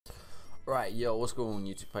Right, yo, what's going on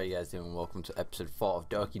YouTube? How you guys doing? Welcome to episode 4 of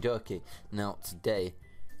Doki Doki. Now, today,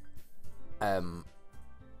 I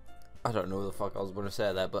don't know what the fuck I was going to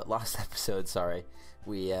say there, but last episode, sorry,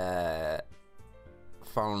 we,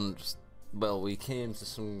 we came to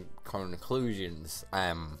some conclusions.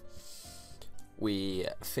 We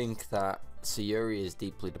think that Sayuri is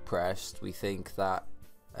deeply depressed. We think that,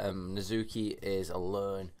 Nezuki is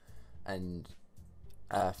alone and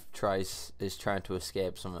is trying to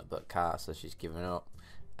escape something but can't, so she's giving up,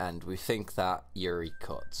 and we think that Yuri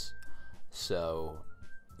cuts. So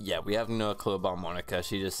yeah, we have no clue about Monica.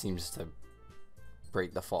 She just seems to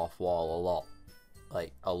break the fourth wall a lot,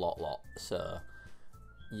 like a lot. So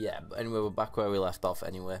yeah, but anyway, we're back where we left off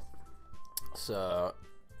anyway. So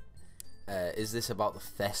is this about the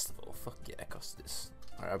festival? Fuck yeah, Costas.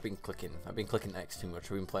 Alright, I've been clicking X too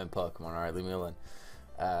much. I've been playing Pokemon. Alright, leave me alone.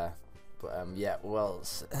 Yeah, well,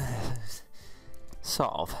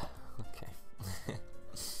 sort of. Okay.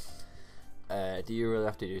 Do you really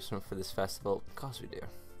have to do something for this festival? Of course we do.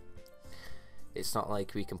 It's not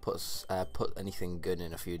like we can put anything good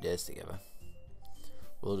in a few days together.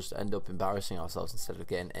 We'll just end up embarrassing ourselves instead of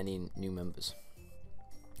getting any new members.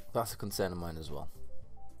 That's a concern of mine as well.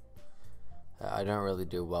 I don't really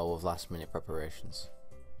do well with last minute preparations.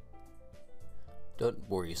 Don't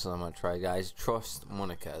worry so much, right guys? Trust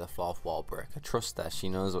Monica, the fourth wall breaker. Trust her, she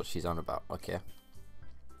knows what she's on about, okay?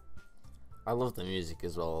 I love the music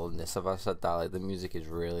as well in this. Have I said that? Like, the music is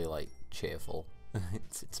really, like, cheerful.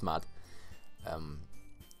 it's mad.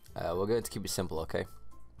 We're going to keep it simple, okay?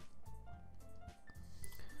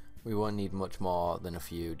 We won't need much more than a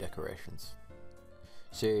few decorations.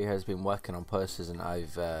 Siri has been working on posters and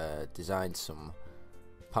I've designed some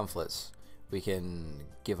pamphlets we can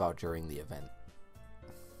give out during the event.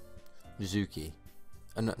 Nezuki.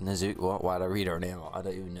 Nezuki, what? Why'd I read her name? I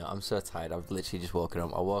don't even know. I'm so tired. I've literally just woken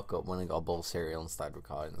up. I woke up when I got a bowl of cereal and started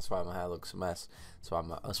recording. That's why my hair looks a mess.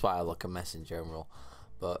 That's why I look a mess in general.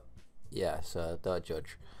 But yeah, so don't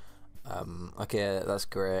judge. Okay, that's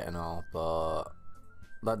great and all, but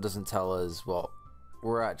that doesn't tell us what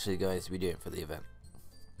we're actually going to be doing for the event.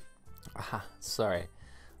 Aha, sorry.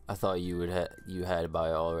 I thought you heard about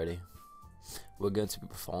it already. We're going to be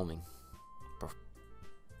performing.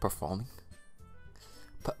 Performing?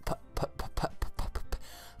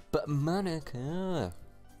 But Monica.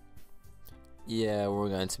 Yeah, we're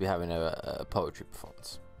going to be having a poetry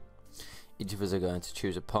performance. Each of us are going to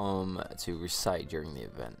choose a poem to recite during the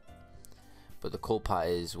event. But the cool part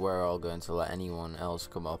is we're all going to let anyone else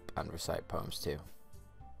come up and recite poems too.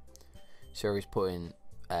 Sherry's putting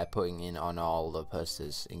in on all the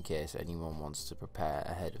posters in case anyone wants to prepare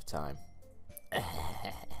ahead of time.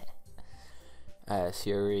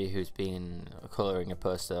 Siri, who's been colouring a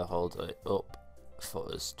poster, holds it up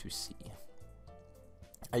for us to see.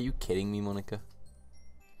 Are you kidding me, Monica?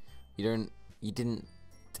 You didn't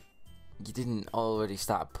already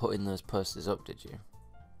start putting those posters up, did you?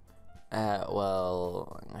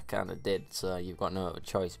 Well, I kinda did, so you've got no other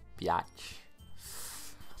choice, biatch.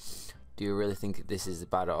 Do you really think that this is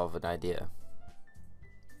bad of an idea?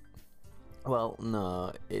 Well,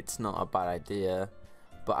 no, it's not a bad idea.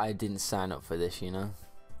 But I didn't sign up for this, you know.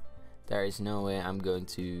 There is no way I'm going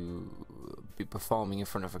to be performing in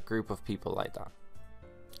front of a group of people like that.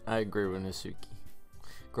 I agree with Nezuki.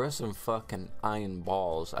 Grow some fucking iron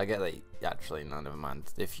balls. I get that. Actually, no, never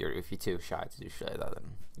mind. If you're too shy to do shit like that,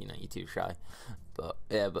 then you know you're too shy. But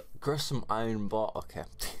yeah, but grow some iron ball. Okay,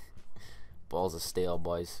 balls of steel,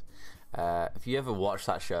 boys. If you ever watched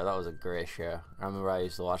that show, that was a great show. I remember I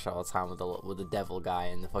used to watch it all the time with the devil guy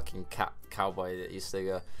and the fucking cowboy that used to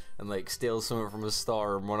go and like steal something from a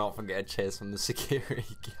store and run off and get a chase from the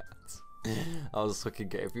security guards. I was fucking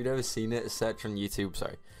great. If you've never seen it, search on YouTube.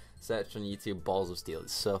 Search on YouTube Balls of Steel.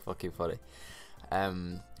 It's so fucking funny.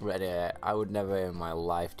 But I would never in my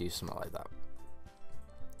life do something like that.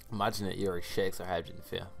 Imagine it. Yuri shakes her head in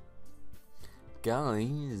fear.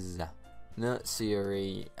 Guys. No,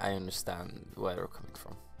 Sayuri, I understand where they're coming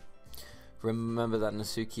from. Remember that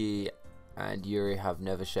Nezuki and Yuri have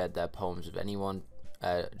never shared their poems with anyone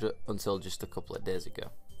until just a couple of days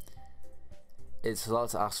ago. It's a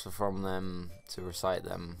lot to ask from them to recite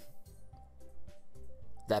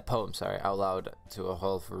their poems, out loud to a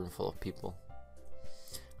whole room full of people.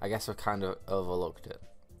 I guess I've kind of overlooked it.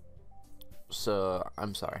 So,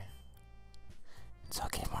 I'm sorry. It's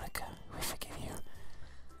okay, Monica. We forgive you.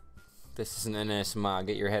 This isn't an ASMR,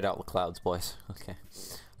 get your head out of the clouds, boys. Okay.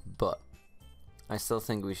 But I still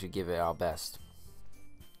think we should give it our best.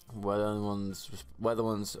 We're the only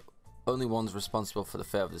ones responsible for the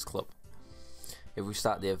fate of this club. If we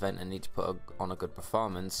start the event and need to put on a good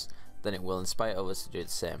performance, then it will inspire others to do the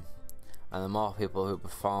same. and the more people who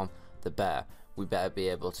perform, the better. We better be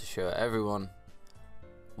able to show everyone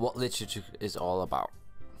what literature is all about.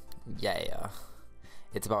 Yeah,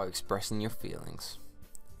 it's about expressing your feelings,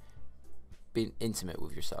 being intimate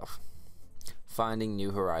with yourself, finding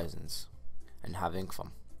new horizons, and having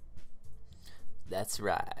fun. That's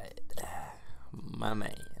right, my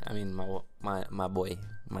man. I mean, my boy,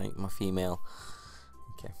 my female.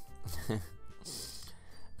 Okay.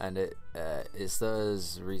 And it's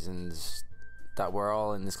those reasons that we're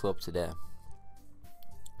all in this club today.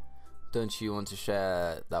 Don't you want to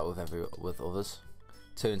share that with others,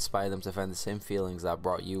 to inspire them to find the same feelings that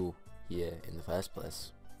brought you here in the first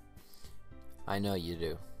place? I know you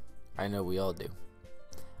do. I know we all do.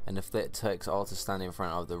 And if it takes all to stand in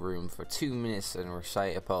front of the room for 2 minutes and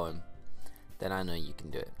recite a poem, then I know you can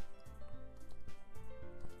do it.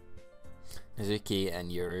 Hazuki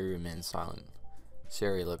and Yuri remain silent.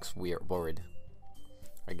 Siri looks worried.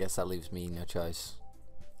 I guess that leaves me no choice.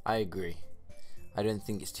 I agree. I don't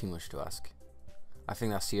think it's too much to ask. I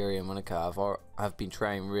think that Siri and Monica have been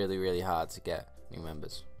trying really hard to get new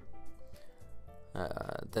members.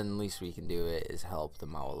 Then the least we can do is help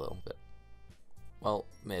them out a little bit. Well,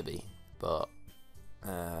 maybe, but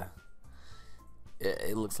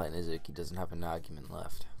it looks like Hazuki doesn't have an argument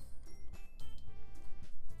left.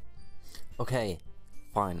 Okay,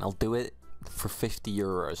 fine, I'll do it for 50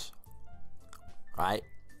 euros. Right?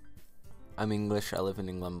 I'm English, I live in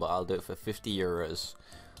England, but I'll do it for 50 euros.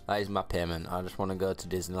 That is my payment. I just want to go to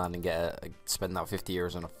Disneyland and spend that 50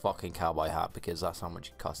 euros on a fucking cowboy hat, because that's how much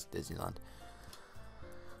it costs at Disneyland.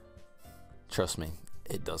 Trust me,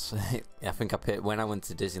 it does. I think I paid when I went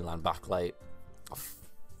to Disneyland back like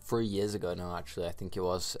 3 years ago now. Actually, I think it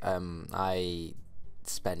was. I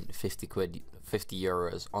spent 50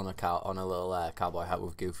 euros on a little cowboy hat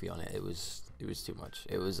with Goofy on it. It was too much.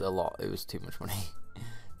 It was a lot. It was too much money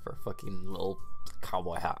for a fucking little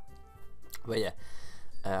cowboy hat. But yeah,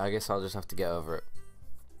 I guess I'll just have to get over it.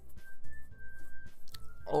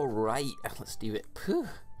 Alright, let's do it. Phew.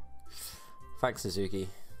 Thanks, Suzuki.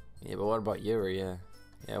 Yeah, but what about Yuri?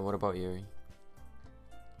 Yeah, what about Yuri?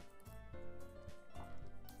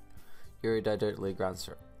 Yuri diligently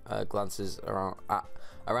glances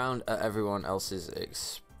around at everyone else's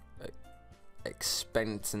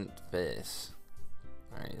expectant face.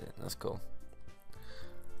 Alright, that's cool.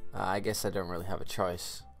 I guess I don't really have a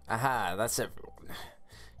choice. Aha, that's everyone.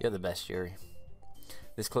 You're the best, Yuri.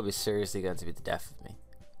 This club is seriously going to be the death of me.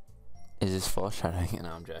 Is this foreshadowing?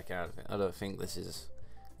 No, I'm joking. I don't think this is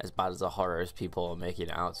as bad as a horror as people are making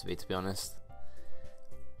it out to be honest.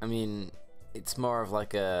 I mean, it's more of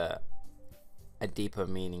like a deeper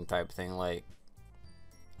meaning type thing. Like,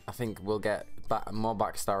 I think we'll get more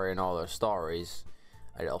backstory in all their stories,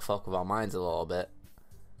 and it'll fuck with our minds a little bit.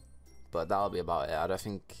 But that'll be about it. I don't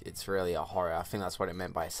think it's really a horror. I think that's what it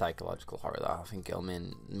meant by psychological horror. Though I think it'll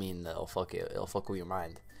mean that it'll fuck with your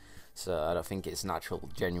mind. So I don't think it's natural,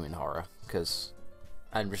 genuine horror, because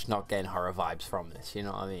I'm just not getting horror vibes from this. You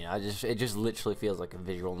know what I mean? It just literally feels like a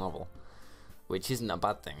visual novel, which isn't a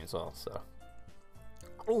bad thing as well. So,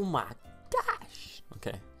 oh my gosh.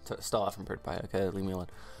 Okay, start off from Bird Pie. Okay, leave me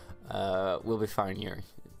alone. We'll be fine here.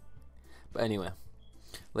 But anyway,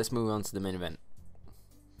 let's move on to the main event.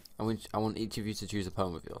 I want each of you to choose a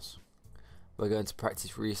poem of yours. We're going to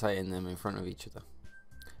practice reciting them in front of each other.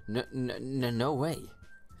 No way.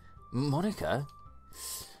 Monica,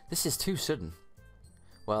 this is too sudden.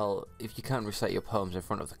 Well, if you can't recite your poems in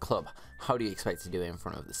front of the club, how do you expect to do it in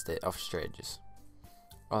front of the strangers?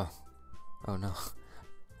 Oh no.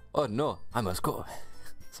 Oh no, I must go.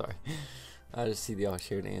 Sorry. I just see the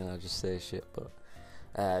opportunity and I just say shit, but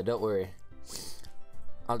don't worry.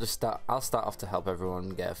 I'll start off to help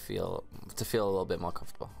everyone feel a little bit more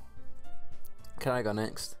comfortable. Can I go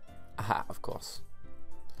next? Aha, of course.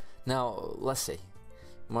 Now, let's see.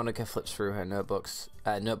 Monica flips through her notebook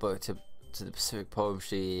to the specific poem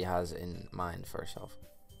she has in mind for herself.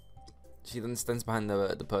 She then stands behind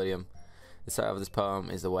the podium. The title of this poem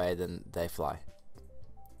is The Way Then They Fly.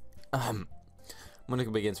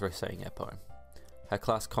 Monica begins reciting her poem. Her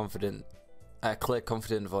clear,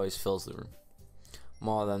 confident voice fills the room.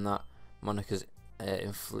 More than that, Monica's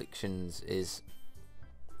inflection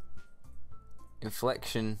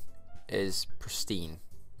is pristine.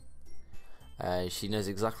 She knows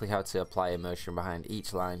exactly how to apply emotion behind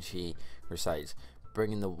each line she recites,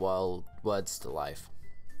 bringing the words to life.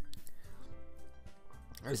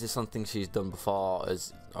 Is this something she's done before,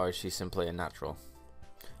 or is she simply a natural?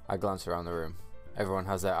 I glance around the room. Everyone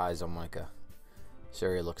has their eyes on Monica.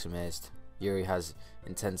 Suri looks amazed. Yuri has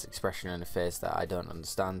intense expression on her face that I don't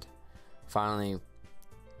understand. Finally,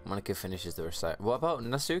 Monica finishes the recital. What about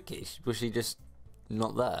Nasuki? Was she just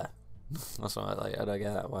not there? That's not like, I don't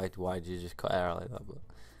get that. Why did you just cut her out like that? But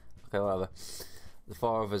okay, whatever. The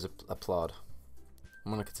four of us applaud.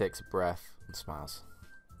 Monica takes a breath and smiles.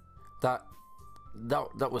 That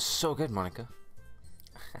was so good, Monica.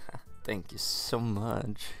 Thank you so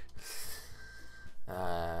much.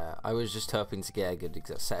 I was just hoping to get a good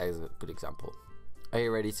example. Are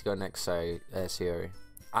you ready to go next, Sayori?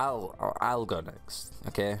 I'll go next.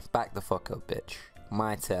 Okay, back the fuck up, bitch.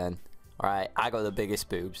 My turn. Alright, I got the biggest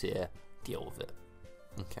boobs here. Deal with it.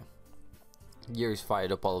 Okay. Yuri's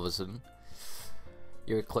fired up all of a sudden.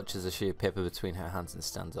 Yuri clutches a sheet of paper between her hands and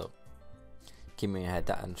stands up. Keeping her head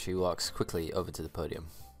down, she walks quickly over to the podium.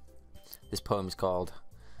 This poem is called...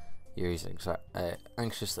 Yuri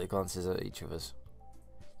anxiously glances at each of us.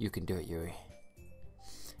 You can do it, Yuri.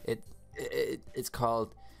 It's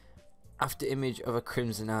called After Image of a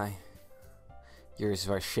Crimson Eye. Yuri's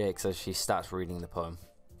voice shakes as she starts reading the poem.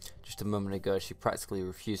 Just a moment ago she practically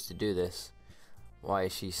refused to do this. Why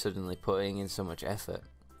is she suddenly putting in so much effort?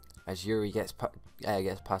 As Yuri gets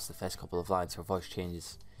past the first couple of lines, her voice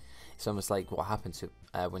changes. It's almost like what happened to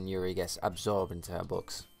when Yuri gets absorbed into her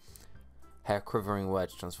books. Her quivering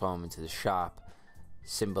words transform into the sharp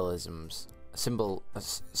symbolisms, syllable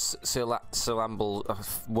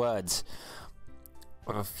words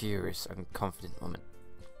of a furious and confident woman.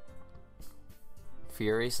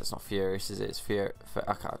 Furious? That's not furious, is it? It's fear.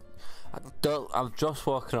 I can't. I'm just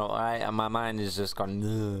walking up, alright, and my mind is just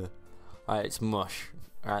gone. Alright, it's mush.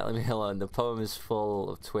 Alright, let me alone. The poem is full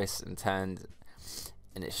of twists and turns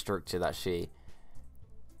in its structure that she.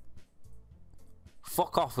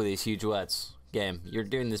 Fuck off with these huge words, game. You're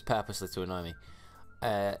doing this purposely to annoy me.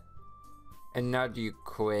 And now do you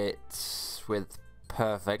quit with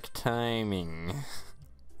perfect timing?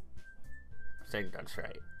 I think that's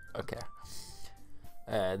right. Okay.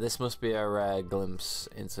 This must be a rare glimpse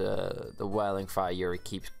into the whirling fire Yuri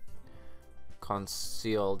keeps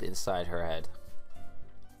concealed inside her head.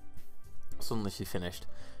 Suddenly she finished.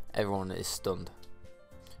 Everyone is stunned.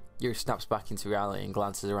 Yuri snaps back into reality and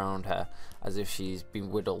glances around her as if she's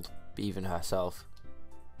been whittled, even herself.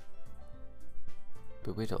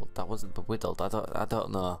 Bewhiddled? That wasn't bewhiddled. I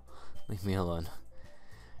don't know. Leave me alone.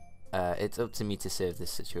 It's up to me to save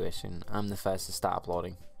this situation. I'm the first to start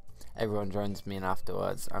applauding. Everyone joins me in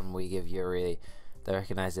afterwards, and we give Yuri the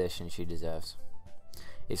recognition she deserves.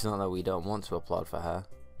 It's not that we don't want to applaud for her,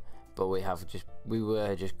 but we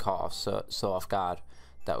were just caught off so off guard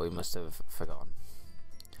that we must have forgotten.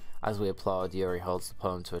 As we applaud, Yuri holds the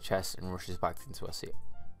poem to her chest and rushes back into her seat.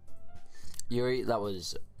 Yuri, that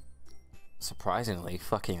was surprisingly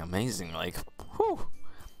fucking amazing. Like, whew,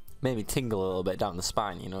 made me tingle a little bit down the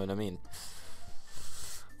spine, you know what I mean?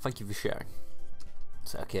 Thank you for sharing.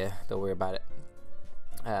 It's okay, don't worry about it.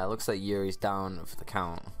 Looks like Yuri's down for the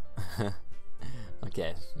count.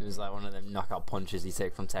 Okay, it was like one of them knockout punches you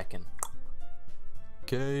take from Tekken.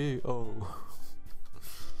 KO.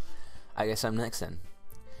 I guess I'm next then.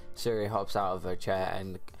 Suri hops out of her chair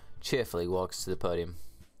and cheerfully walks to the podium.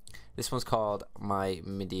 This one's called My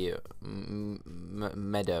Meadow.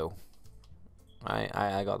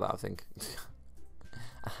 I got that, I think.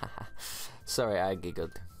 Sorry, I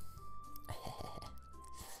giggled.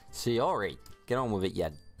 Sayori, get on with it, you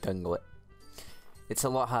dunglet. It's a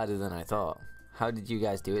lot harder than I thought. How did you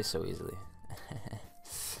guys do it so easily?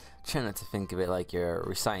 Try not to think of it like you're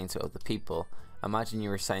reciting to other people. Imagine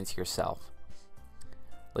you're reciting to yourself,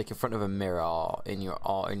 like in front of a mirror or in your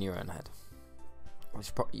own head.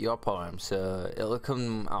 It's your poem, so it'll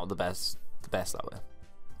come out the best that way.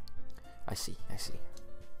 I see.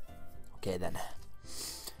 Okay then.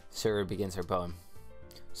 Sarah begins her poem.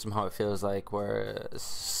 Somehow it feels like where a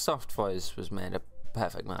soft voice was made a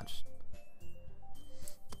perfect match.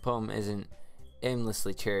 The poem isn't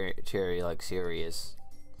aimlessly cheery like Siri is.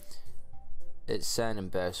 It's sad and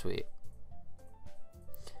bittersweet.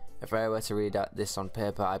 If I were to read this on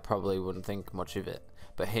paper, I probably wouldn't think much of it,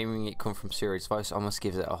 but hearing it come from Siri's voice almost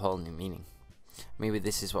gives it a whole new meaning. Maybe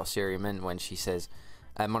this is what Siri meant when she says,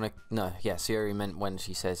 Siri meant when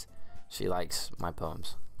she says she likes my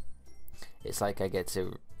poems. It's like I get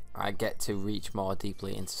to reach more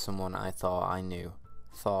deeply into someone I thought I knew,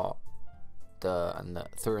 through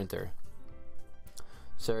and through.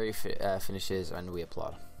 Siri finishes and we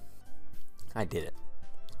applaud. I did it.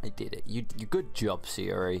 You good job,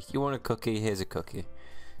 Siri. You want a cookie? Here's a cookie.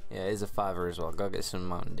 Yeah, here's a $5 as well. Go get some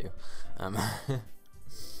Mountain Dew.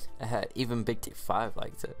 Even Big T 5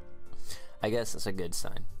 liked it. I guess that's a good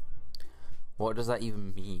sign. What does that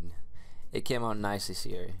even mean? It came out nicely,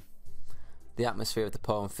 Siri. The atmosphere of the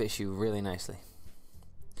poem fits you really nicely.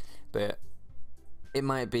 But it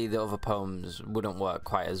might be the other poems wouldn't work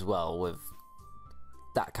quite as well with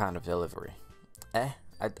that kind of delivery.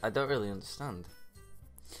 I don't really understand.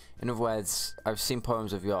 In other words, I've seen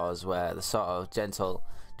poems of yours where the sort of gentle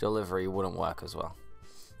delivery wouldn't work as well.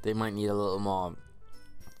 They might need a little more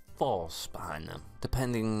force behind them,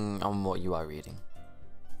 depending on what you are reading.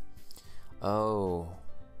 Oh,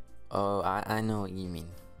 I know what you mean.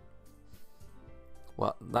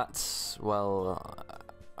 Well,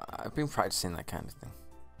 I've been practicing that kind of thing.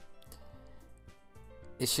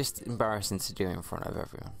 It's just embarrassing to do in front of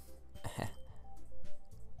everyone.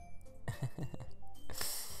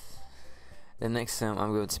 The next time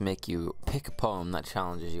I'm going to make you pick a poem that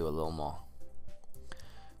challenges you a little more.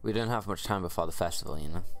 We don't have much time before the festival, you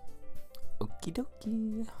know. Okie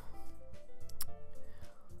dokie.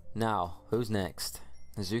 Now, who's next?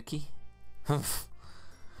 Hazuki?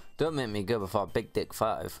 Don't make me go before Big Dick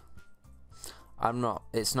 5.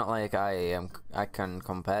 It's not like I can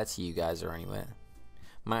compare to you guys or anywhere.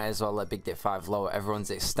 Might as well let Big Dick 5 lower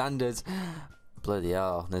everyone's standards. Bloody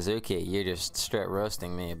hell, Nazuki, you're just straight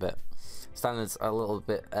roasting me a bit. Standards a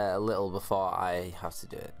little before I have to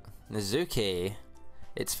do it. Nazuki,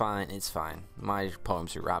 it's fine. My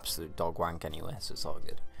poems are absolute dog wank anyway, so it's all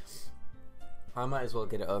good. I might as well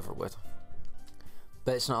get it over with.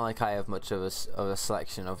 But it's not like I have much of a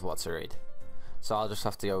selection of what to read, so I'll just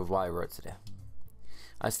have to go with what I wrote today.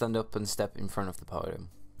 I stand up and step in front of the podium.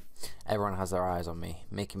 Everyone has their eyes on me,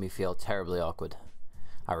 making me feel terribly awkward.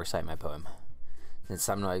 I recite my poem. Since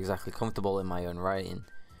I'm not exactly comfortable in my own writing,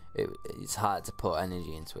 it's hard to put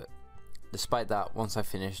energy into it. Despite that, once I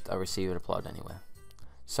finished, I received an applaud anyway.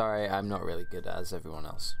 Sorry, I'm not really good as everyone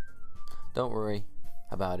else. Don't worry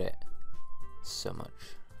about it so much.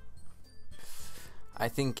 I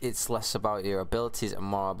think it's less about your abilities and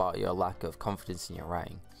more about your lack of confidence in your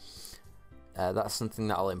writing. That's something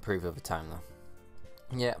that I'll improve over time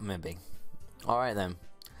though. Yeah, maybe. Alright then.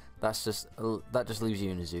 That just leaves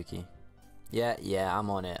you, Nazuki. Yeah, I'm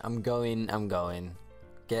on it. I'm going.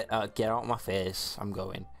 Get out my face. I'm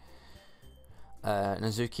going.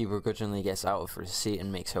 Nazuki begrudgingly gets out of her seat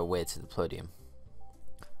and makes her way to the podium.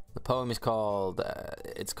 The poem is called.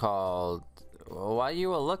 It's called. Why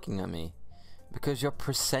you are looking at me? Because you're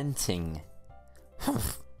presenting.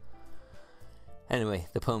 Anyway,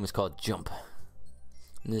 the poem is called Jump.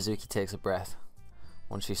 Nazuki takes a breath.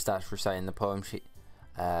 Once she starts reciting the poem,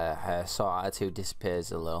 her sore attitude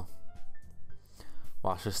disappears a little.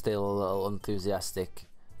 While she's still a little enthusiastic.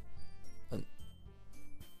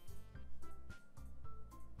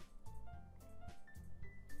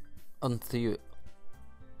 Unenthused.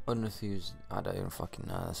 I don't even fucking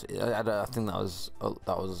know. I think that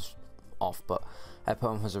was off, but her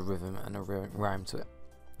poem has a rhythm and a rhyme to it.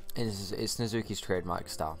 It's Nazuki's trademark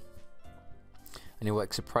style, and it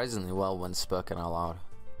works surprisingly well when spoken out loud.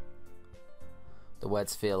 The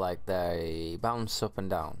words feel like they bounce up and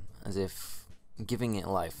down, as if giving it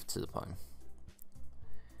life to the poem.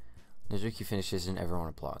 Nazuki finishes and everyone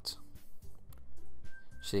applauds.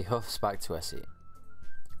 She huffs back to her seat.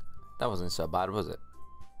 That wasn't so bad, was it?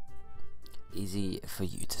 Easy for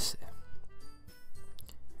you to say.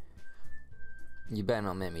 You better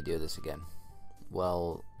not make me do this again.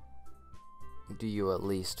 Well, do you at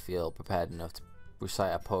least feel prepared enough to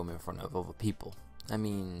recite a poem in front of other people? I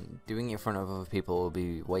mean, doing it in front of other people will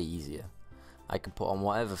be way easier. I can put on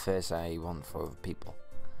whatever face I want for other people.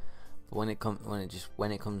 But when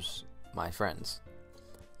it comes my friends,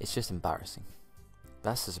 it's just embarrassing.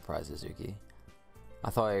 That's the surprise, Azuki. I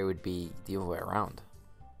thought it would be the other way around.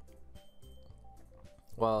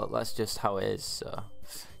 Well, that's just how it is, so...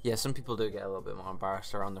 Yeah, some people do get a little bit more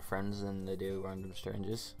embarrassed around their friends than they do random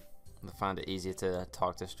strangers. They find it easier to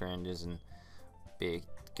talk to strangers and be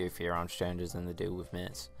goofy around strangers than they do with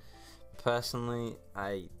mates. Personally,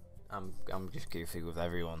 I'm just goofy with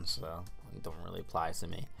everyone, so it don't really apply to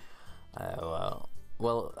me.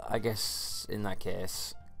 Well, I guess in that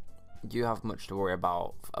case, you have much to worry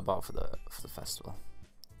about for the festival.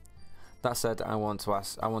 That said, I want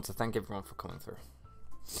to thank everyone for coming through.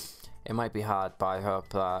 It might be hard, but I hope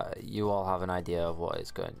that you all have an idea of what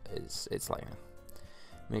it's like.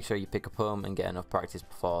 Make sure you pick a poem and get enough practice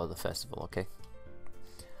before the festival, okay?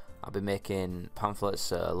 I'll be making pamphlets,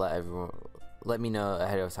 so let me know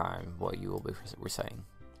ahead of time what you will be reciting.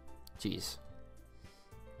 Jeez.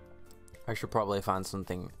 I should probably find some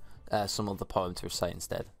of the poem to recite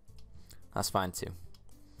instead. That's fine too.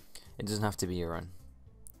 It doesn't have to be your own.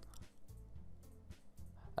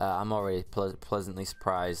 I'm already pleasantly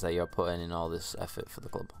surprised that you're putting in all this effort for the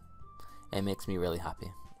club. It makes me really happy.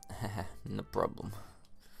 No problem.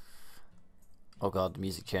 Oh god, the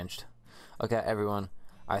music changed. Okay, everyone,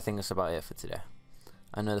 I think that's about it for today.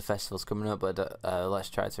 I know the festival's coming up, but let's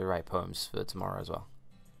try to write poems for tomorrow as well.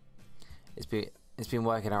 It's been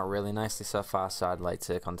working out really nicely so far, so I'd like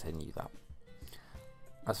to continue that.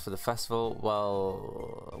 As for the festival,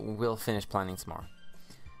 well, we'll finish planning tomorrow,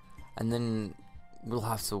 and then we'll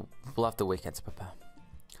have the weekend to prepare.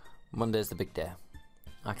 Monday's the big day.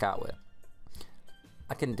 I can't wait.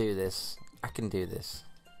 I can do this. I can do this.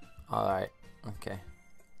 Alright, okay.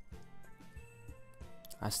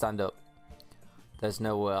 I stand up. There's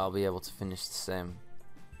no way I'll be able to finish the same.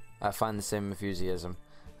 I find the same enthusiasm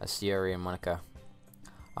as Sierra and Monica.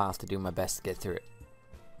 I'll have to do my best to get through it.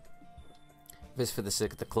 If it's for the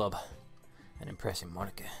sake of the club and impressing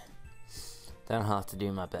Monica, then I'll have to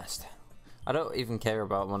do my best. I don't even care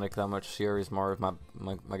about Monica that much. Sierra's more of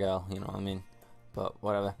my girl, you know what I mean? But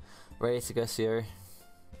whatever. Ready to go, Sierra?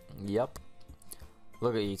 Yup.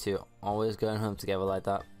 Look at you two, always going home together like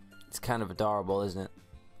that. It's kind of adorable, isn't it?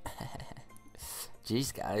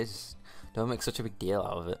 Jeez, guys, don't make such a big deal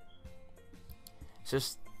out of it. It's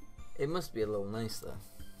just, it must be a little nice though.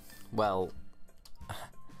 Well,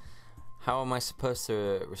 how am I supposed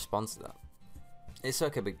to respond to that? It's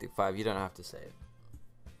okay, Big Dick 5, you don't have to say it.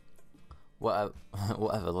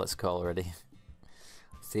 Whatever, let's go already.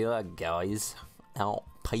 See you later, guys. Out,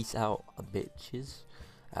 peace out, bitches.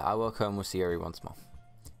 I woke home with Sierra once more.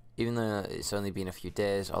 Even though it's only been a few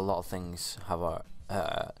days, a lot of things have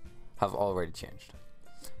already changed.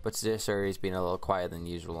 But today Sierra's been a little quieter than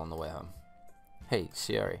usual on the way home. Hey,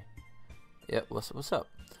 Sierra. Yep, what's up?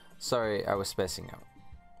 Sorry, I was spacing out.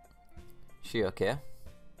 She okay?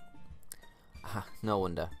 No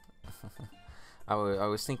wonder. I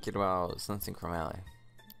was thinking about something from earlier.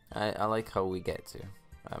 I like how we get to.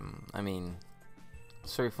 I mean,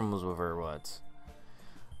 sorry from us with her words.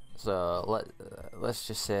 So let's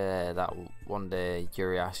just say that one day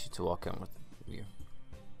Yuri asked you to walk in with you.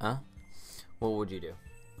 Huh? What would you do?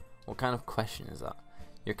 What kind of question is that?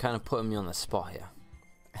 You're kind of putting me on the spot here.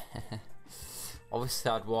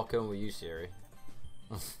 Obviously I'd walk in with you, Siri.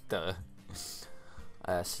 Duh.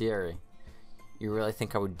 Siri, you really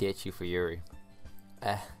think I would date you for Yuri?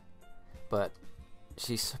 But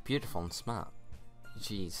she's so beautiful and smart.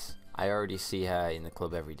 Jeez, I already see her in the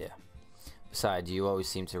club every day. Besides, you always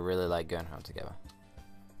seem to really like going home together.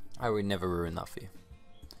 I would never ruin that for you.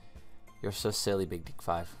 You're so silly, Big Dick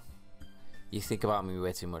 5. You think about me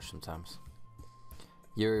way too much sometimes.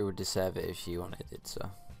 Yuri would deserve it if she wanted it,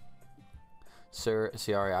 so.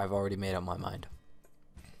 Sorry, I've already made up my mind.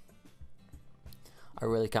 I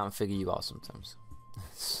really can't figure you out sometimes.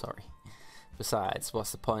 Sorry. Besides,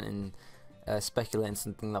 what's the point in speculating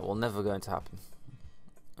something that will never going to happen?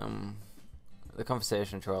 The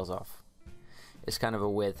conversation trails off. It's kind of a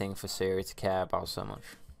weird thing for Siri to care about so much.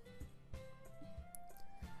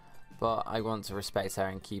 But I want to respect her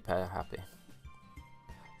and keep her happy.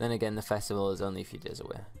 Then again, the festival is only a few days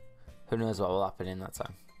away. Who knows what will happen in that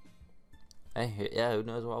time? Hey, yeah, who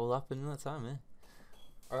knows what will happen in that time, eh?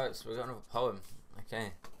 Alright, so we got another poem.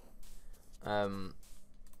 Okay.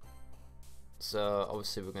 So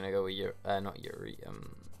obviously we're gonna go with not Yuri.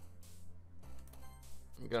 I'm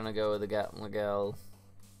gonna go with the girl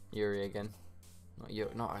Yuri again.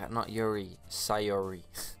 Not Yuri. Sayori.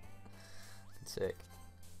 Sick.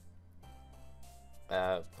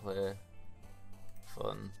 Play.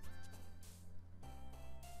 Fun.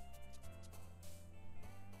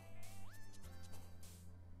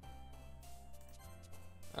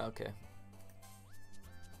 Okay.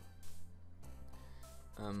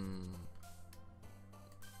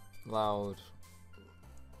 Loud.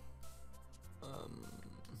 Oh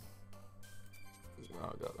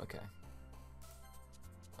god, okay.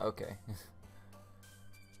 Okay.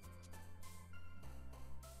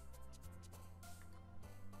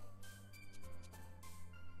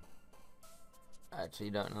 I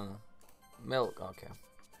actually don't know. Milk, okay.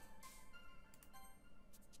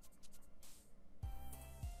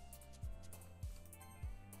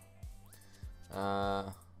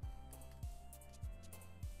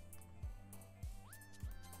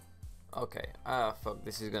 Okay. Fuck,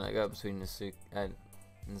 this is gonna go between Nazuki and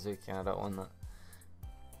Nazuki, I don't want that.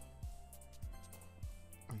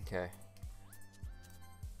 Okay.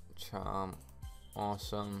 Charm.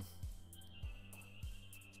 Awesome.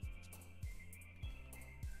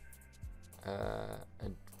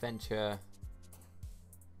 Adventure.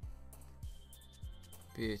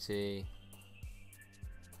 Beauty.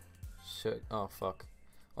 Oh fuck.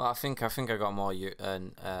 Well, I think I got more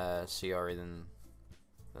Shiori than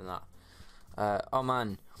that. Oh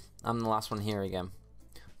man, I'm the last one here again.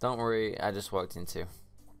 Don't worry, I just walked into.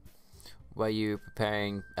 Were you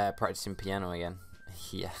practicing piano again?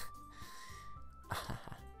 Yeah.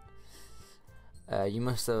 You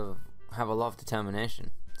must have a lot of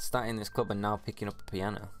determination. Starting this club and now picking up the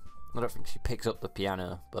piano. I don't think she picks up the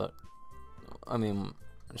piano, but I mean,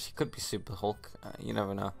 she could be Super Hulk. You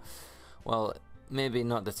never know. Well, maybe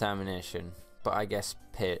not determination, but I guess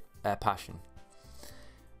passion.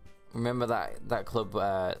 Remember that club.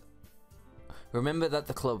 Remember that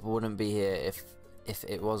the club wouldn't be here if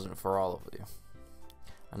it wasn't for all of you.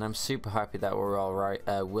 And I'm super happy that we're all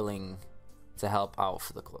willing to help out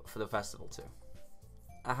for the club, for the festival too.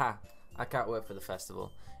 Aha! I can't wait for the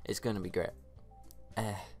festival. It's gonna be great.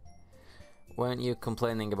 Weren't you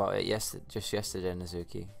complaining about it just yesterday,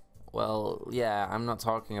 Nazuki? Well, yeah, I'm not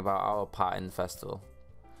talking about our part in the festival,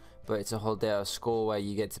 but it's a whole day of school where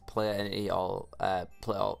you get to play and eat all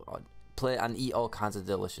kinds of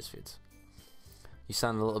delicious foods. You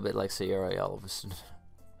sound a little bit like Sayori all of a sudden.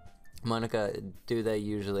 Monica, do they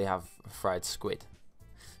usually have fried squid?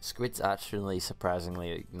 Squid's actually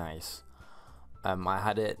surprisingly nice. I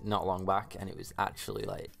had it not long back and it was actually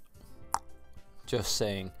like, just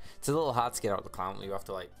saying, it's a little hard to get out of the clam. You have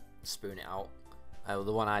to like spoon it out.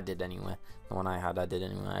 The one I did anyway. The one I did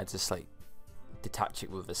anyway. I just like detach it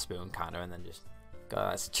with a spoon kind of and then just go.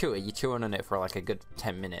 It's chewy. You're chewing on it for like a good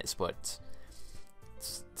 10 minutes, but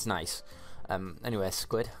it's nice. Anyway,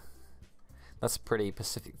 squid. That's a pretty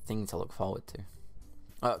Pacific thing to look forward to.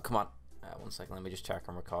 Oh, come on. 1 second. Let me just check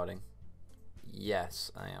I'm recording.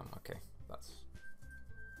 Yes, I am. Okay, that's.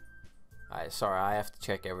 Sorry, I have to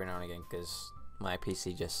check every now and again because my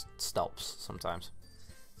PC just stops sometimes.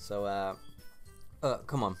 So,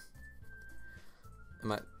 come on.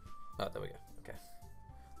 Am I? Oh, there we go. Okay.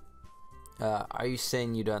 Are you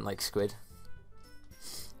saying you don't like squid?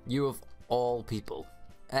 You of all people.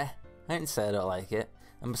 I didn't say I don't like it.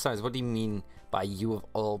 And besides, what do you mean by you of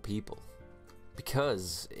all people?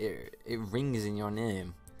 Because it rings in your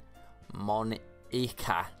name.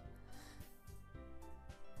 Monica.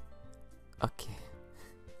 Okay.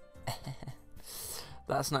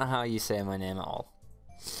 That's not how you say my name at all.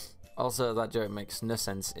 Also, that joke makes no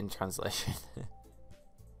sense in translation.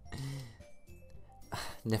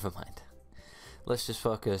 Never mind. Let's just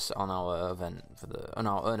focus on our event on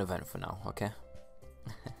our own event for now, okay?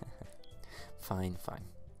 Fine.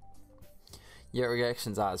 Your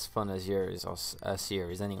reactions are as fun as yours or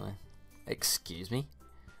Sierra's anyway. Excuse me?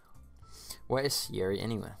 Where is Sierra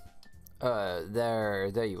anyway?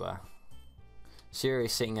 There you are.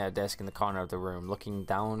 Sierra's sitting at a desk in the corner of the room, looking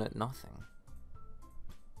down at nothing.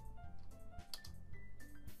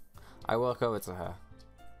 I walk over to her.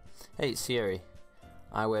 Hey, Sierra.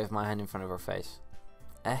 I wave my hand in front of her face.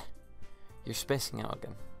 You're spacing out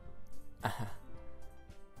again.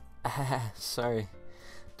 Sorry.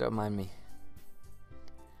 Don't mind me.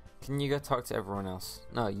 Can you go talk to everyone else?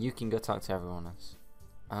 No, you can go talk to everyone else.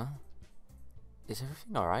 Huh? Is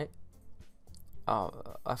everything alright? Oh,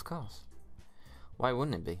 of course. Why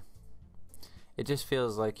wouldn't it be? It just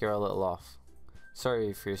feels like you're a little off.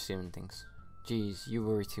 Sorry for assuming things. Jeez, you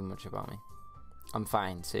worry too much about me. I'm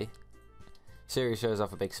fine, see? Siri shows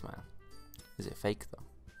off a big smile. Is it fake though?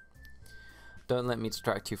 Don't let me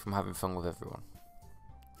distract you from having fun with everyone.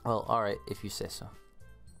 Well, alright, if you say so.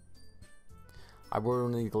 I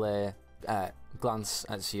worryingly glance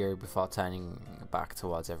at Siri before turning back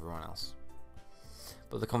towards everyone else.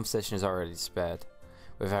 But the conversation is already spared,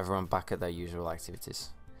 with everyone back at their usual activities.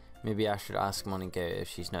 Maybe I should ask Monica if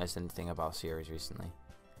she's noticed anything about Siri recently.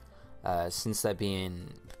 Since they're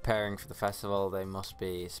preparing for the festival, they must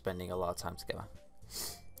be spending a lot of time together.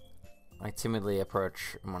 I timidly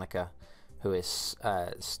approach Monica, who is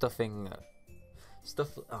stuffing.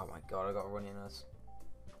 Oh my god, I got a runny nose.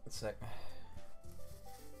 One sec.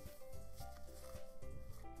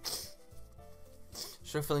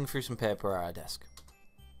 Shuffling through some paper at our desk.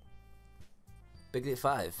 Big Dick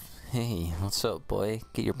 5. Hey, what's up, boy?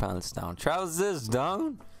 Get your pants down. Trousers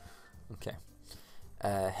down! Okay.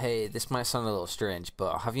 Hey, this might sound a little strange,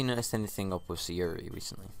 but have you noticed anything up with Sayuri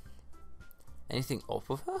recently? Anything up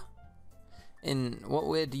with her? In what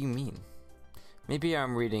way do you mean? Maybe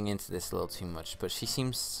I'm reading into this a little too much, but she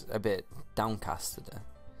seems a bit downcast today.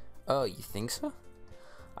 Oh, you think so?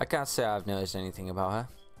 I can't say I've noticed anything about her.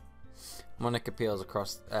 Monica peers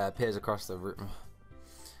across the room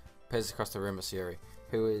at Sayuri,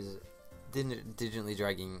 who is diligently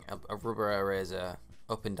dragging a rubber eraser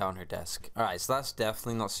up and down her desk. Alright, so that's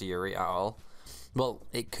definitely not Sayuri at all. Well,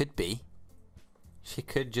 it could be. She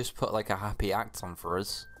could just put like a happy act on for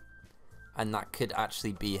us. And that could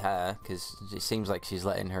actually be her, because it seems like she's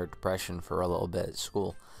letting her depression for a little bit at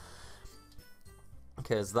school.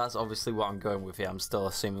 Because that's obviously what I'm going with here. I'm still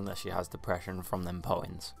assuming that she has depression from them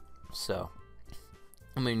poems. So,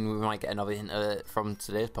 I mean, we might get another hint of it from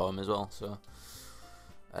today's poem as well. So,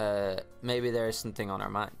 maybe there is something on her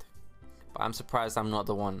mind. But I'm surprised I'm not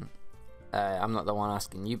the one. I'm not the one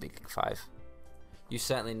asking you, Big 5. You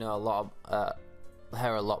certainly know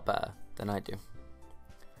her a lot better than I do.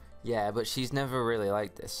 Yeah, but she's never really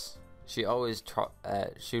like this. She's always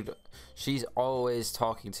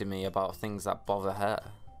talking to me about things that bother her.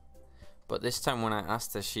 But this time when I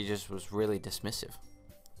asked her, she just was really dismissive.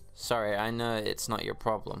 Sorry, I know it's not your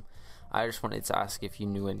problem. I just wanted to ask if you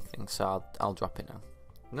knew anything, so I'll drop it now.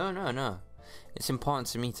 No. It's important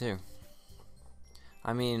to me too.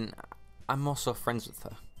 I mean, I'm also friends with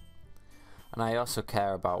her. And I also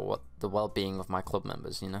care about the well-being of my club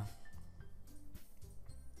members, you know?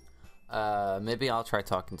 Maybe I'll try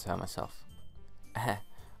talking to her myself.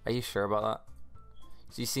 Are you sure about that?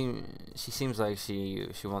 She seems like she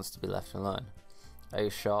wants to be left alone. Are you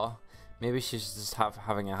sure? Maybe she's just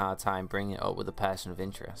having a hard time bringing it up with a person of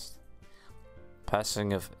interest.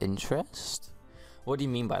 Person of interest? What do you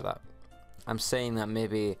mean by that? I'm saying that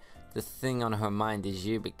maybe the thing on her mind is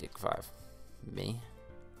you, Big Dick 5. Me?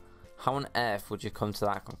 How on earth would you come to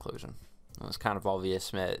that conclusion? Well, it's kind of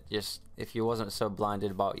obvious, mate. Just if you wasn't so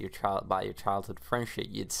blinded about your childhood friendship,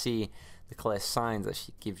 you'd see the clear signs that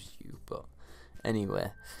she gives you. But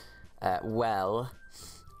anyway, well,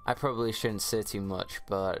 I probably shouldn't say too much,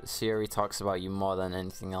 but Siri talks about you more than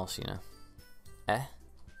anything else, you know. Eh?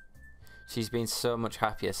 She's been so much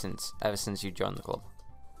happier ever since you joined the club.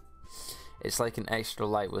 It's like an extra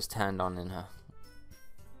light was turned on in her.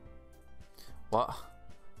 What?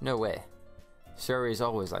 No way. Siri is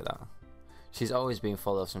always like that. She's always been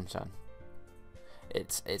full of sunshine.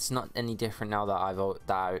 It's not any different now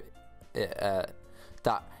that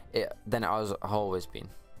than it has always been.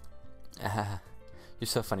 You're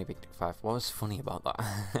so funny, Big Dick 5. What was funny about that?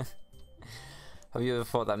 Have you ever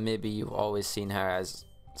thought that maybe you've always seen her as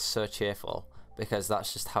so cheerful because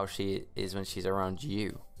that's just how she is when she's around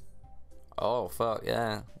you? Oh fuck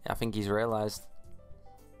yeah, I think he's realized.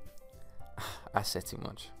 I said too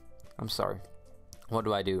much. I'm sorry. What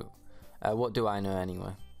do I do? What do I know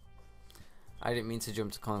anyway? I didn't mean to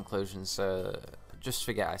jump to conclusions, so just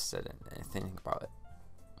forget I said anything about it.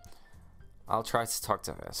 I'll try to talk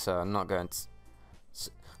to her, so I'm not going to.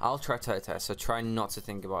 I'll try to talk to her, so try not to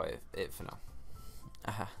think about it for now.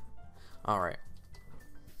 Alright.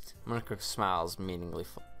 Monica smiles meaningfully.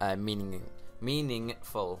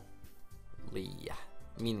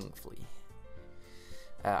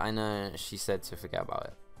 I know she said to forget about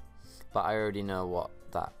it, but I already know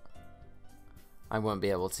that I won't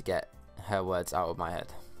be able to get her words out of my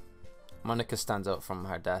head. Monica stands up from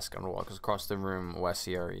her desk and walks across the room where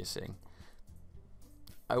Siri is sitting.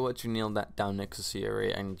 I watch you kneel down next to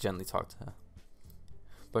Siri and gently talk to her,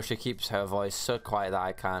 but she keeps her voice so quiet that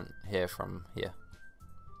I can't hear from here.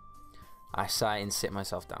 I sigh and sit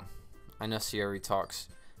myself down. I know Siri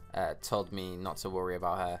told me not to worry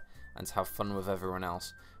about her and to have fun with everyone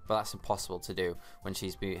else, but that's impossible to do when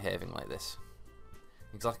she's behaving like this.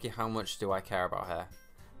 Exactly how much do I care about her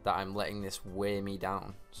that I'm letting this weigh me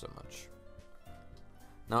down so much?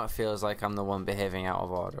 Now it feels like I'm the one behaving out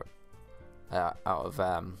of order,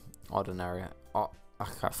 ordinary. I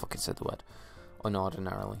can't fucking say the word.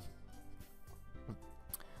 Unordinarily.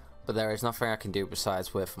 But there is nothing I can do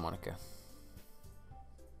besides wait for Monica.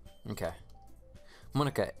 Okay.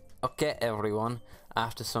 Monica, okay everyone.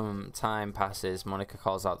 After some time passes, Monica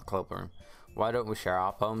calls out the club room. Why don't we share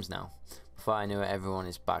our poems now? Before I knew it, everyone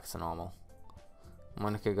is back to normal.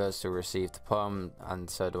 Monica goes to receive the poem, and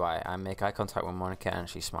so do I. I make eye contact with Monica and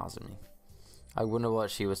she smiles at me. I wonder what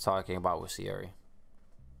she was talking about with Siri.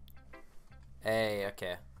 Hey,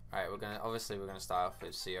 okay. Alright, we're gonna start off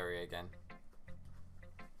with Siri again.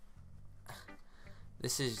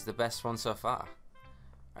 This is the best one so far.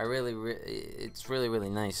 It's really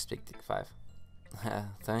nice, Big Dick 5.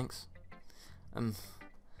 Thanks.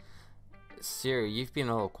 Siri, you've been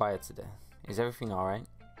a little quiet today. Is everything alright?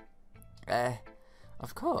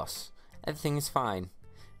 Of course. Everything is fine.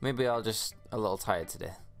 Maybe I'm just a little tired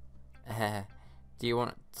today. Do you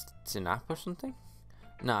want to nap or something?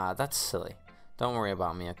 Nah, that's silly. Don't worry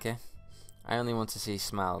about me, okay? I only want to see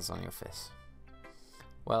smiles on your face.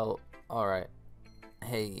 Well, alright.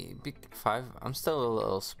 Hey, Big Dick 5, I'm still a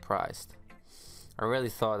little surprised. I really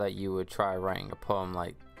thought that you would try writing a poem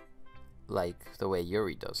like the way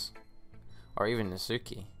Yuri does. Or even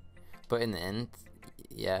Nasuki. But in the end,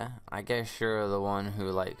 yeah, I guess you're the one who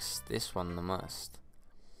likes this one the most.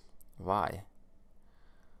 Why?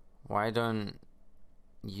 Why don't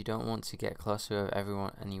want to get closer with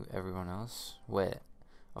everyone else? Wait,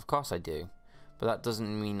 of course I do. But that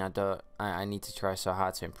doesn't mean I need to try so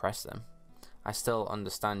hard to impress them. I still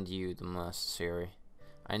understand you the most, Siri.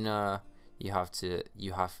 I know you have to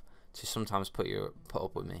sometimes put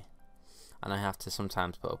up with me, and I have to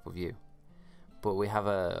sometimes put up with you. But we have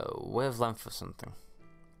a wavelength for something,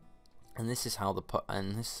 and this is how the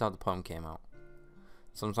poem came out.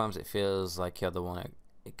 Sometimes it feels like you're the only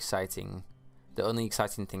exciting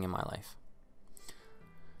thing in my life.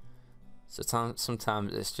 So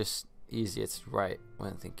sometimes it's just easier to write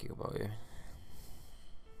when thinking about you.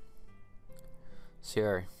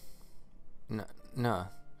 Siri. No,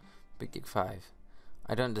 Big Dick 5.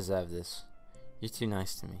 I don't deserve this. You're too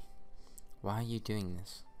nice to me. Why are you doing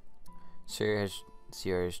this? Siri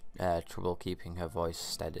has trouble keeping her voice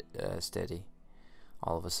steady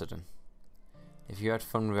all of a sudden. If you had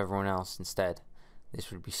fun with everyone else instead,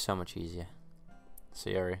 this would be so much easier.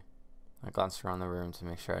 Siri. I glanced around the room to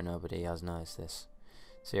make sure nobody has noticed this.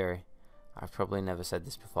 Siri, I've probably never said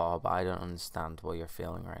this before, but I don't understand what you're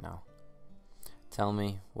feeling right now. Tell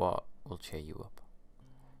me what will cheer you up.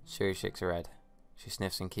 Siri shakes her head. She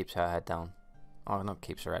sniffs and keeps her head down. Oh, not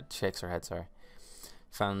keeps her head. Shakes her head, sorry.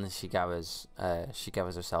 Finally, she gathers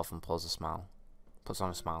herself and puts on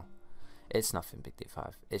a smile. It's nothing, Big Dick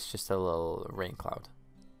 5. It's just a little rain cloud.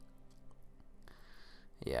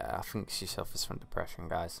 Yeah, I think she suffers from depression,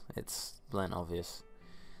 guys. It's plain obvious.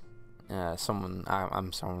 I'm someone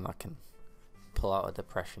that can pull out a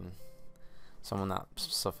depression. Someone that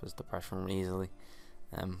suffers depression easily.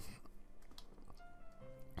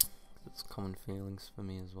 It's common feelings for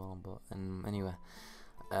me as well. But anyway,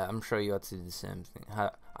 I'm sure you had to do the same thing.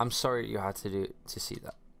 I'm sorry you had to see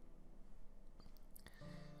that.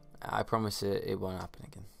 I promise it won't happen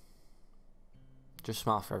again. Just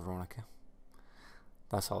smile for everyone, okay?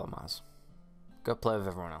 That's all that matters. Go play with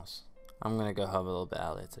everyone else. I'm gonna go home a little bit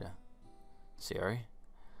earlier today. Siri?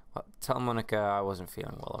 Well, tell Monica I wasn't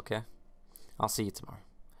feeling well, okay? I'll see you tomorrow.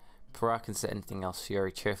 Before I can say anything else,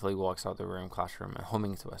 Siri cheerfully walks out the classroom,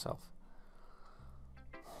 humming to herself.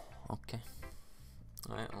 Okay.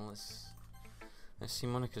 Alright, well, let's see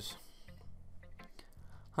Monica's.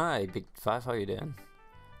 Hi, Big 5, how you doing?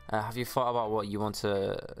 Have you thought about what you want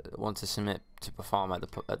to submit to perform at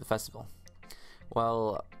the festival?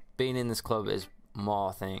 Well, being in this club is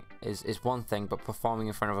one thing, but performing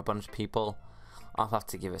in front of a bunch of people, I'll have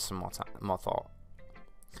to give it some more thought.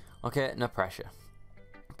 Okay, no pressure.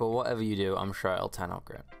 But whatever you do, I'm sure it'll turn out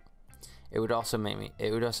great. It would also make me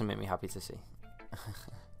happy to see.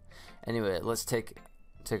 Anyway, let's take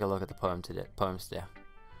a look at the poems today.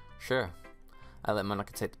 Sure. I let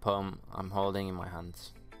Monica take the poem I'm holding in my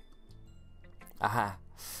hands. Aha,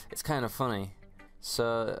 it's kind of funny.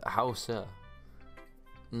 So, how so?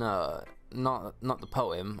 No, not the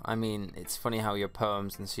poem. I mean, it's funny how your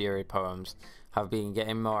poems and Siri poems have been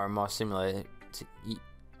getting more and more similar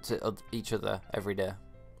to each other every day.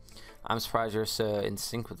 I'm surprised you're so in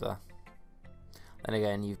sync with her. Then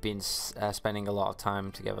again, you've been spending a lot of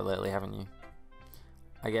time together lately, haven't you?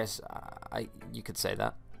 I guess you could say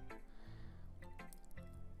that.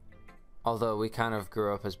 Although we kind of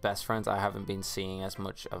grew up as best friends, I haven't been seeing as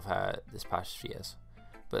much of her this past few years.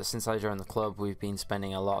 But since I joined the club, we've been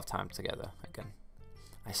spending a lot of time together again.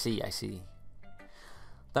 I see.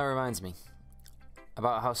 That reminds me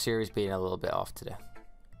about how Siri's been a little bit off today.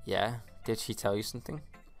 Yeah? Did she tell you something?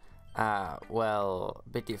 Well,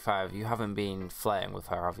 Big Dick 5, you haven't been flirting with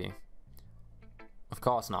her, have you? Of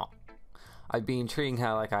course not. I've been treating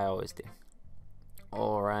her like I always do.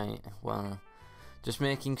 Alright, well, just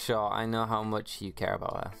making sure I know how much you care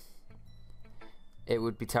about her. It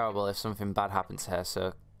would be terrible if something bad happened to her,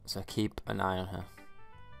 so keep an eye on her.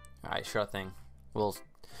 Alright, sure thing. Well,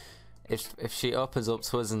 if she opens up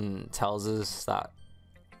to us and tells us that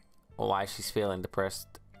why she's feeling depressed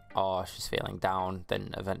or she's feeling down,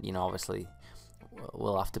 then obviously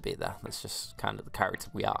we'll have to be there. That's just kind of the character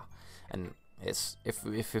we are. And it's if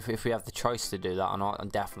we have the choice to do that or not, I'm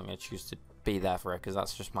definitely gonna choose to be there for her, because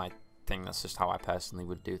that's just my thing. That's just how I personally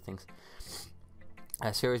would do things.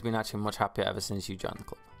 Siri's been actually much happier ever since you joined the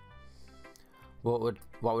club. What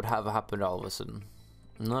would have happened all of a sudden?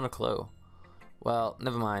 Not a clue. Well,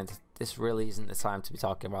 never mind. This really isn't the time to be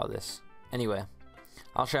talking about this. Anyway,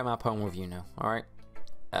 I'll share my poem with you now. Alright?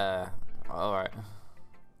 Alright.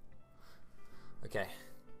 Okay.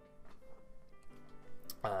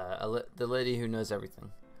 The lady who knows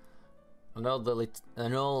everything. An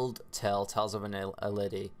old tale tells of a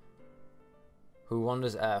lady who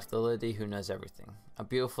wanders earth, the lady who knows everything. A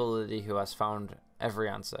beautiful lady who has found every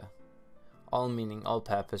answer. All meaning, all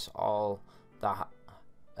purpose, all that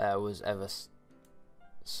was ever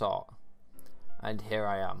sought. And here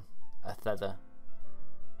I am, a feather,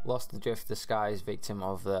 lost adrift the skies, victim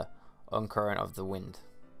of the currents of the wind.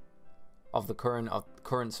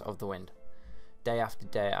 Day after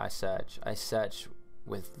day I search. I search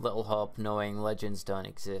with little hope, knowing legends don't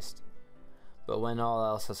exist. But when all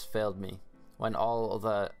else has failed me, when all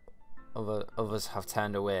others have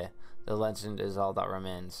turned away, the legend is all that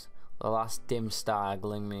remains. The last dim star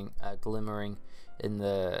glimmering in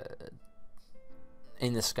the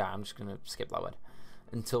sky. I'm just gonna skip that word.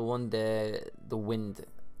 Until one day the wind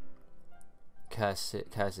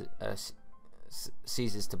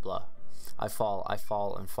ceases to blow. I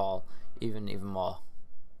fall and fall, even more.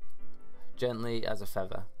 Gently as a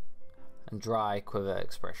feather, and dry quiver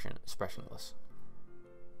expressionless.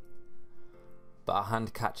 But a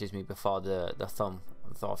hand catches me before the thumb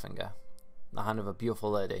and forefinger. The hand of a beautiful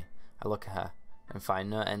lady. I look at her and find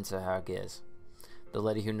no end to her gaze. The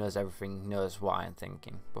lady who knows everything knows what I am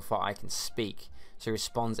thinking. Before I can speak, she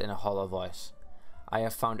responds in a hollow voice. I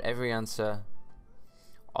have found every answer,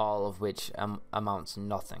 all of which amounts to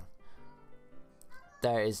nothing.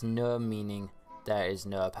 There is no meaning, there is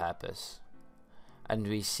no purpose, and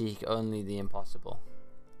we seek only the impossible.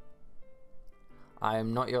 I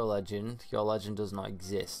am not your legend does not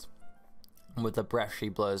exist. And with a breath she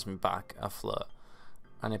blows me back afloat,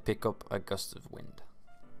 and I pick up a gust of wind.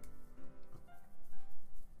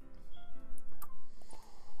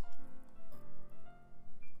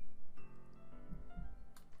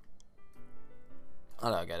 I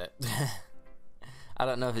don't get it. I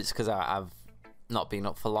don't know if it's because I've not been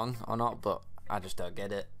up for long or not, but I just don't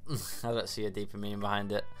get it. I don't see a deeper meaning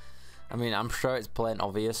behind it. I mean, I'm sure it's plain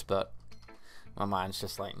obvious, but my mind's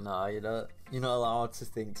just like, no, you're not allowed to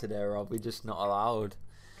think today, Rob. We're just not allowed.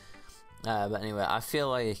 But anyway, I feel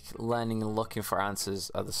like learning and looking for answers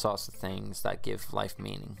are the sorts of things that give life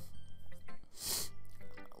meaning.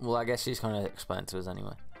 Well, I guess she's going to explain it to us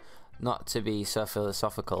anyway. Not to be so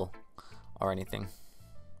philosophical or anything,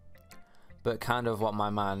 but kind of what my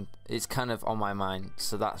mind, it's kind of on my mind,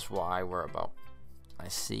 so that's what I worry about. I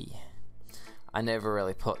see. I never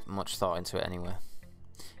really put much thought into it anyway.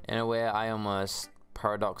 In a way, it's almost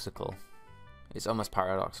paradoxical.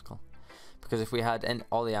 Because if we had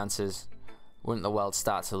all the answers, wouldn't the world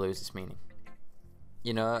start to lose its meaning?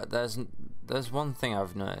 You know, there's one thing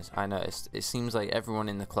I noticed. It seems like everyone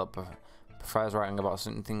in the club prefers writing about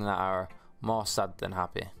something that are more sad than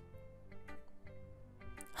happy.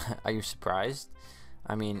 Are you surprised?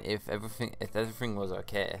 I mean, if everything was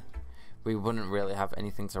okay, we wouldn't really have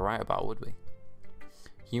anything to write about, would we?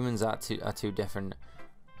 Humans are two different,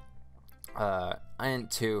 aren't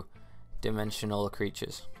two-dimensional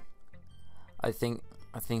creatures. I think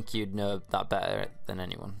you'd know that better than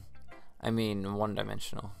anyone. I mean,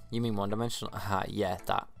 one-dimensional. You mean one-dimensional? Aha, yeah,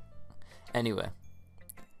 that. Anyway,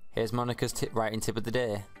 here's Monica's writing tip of the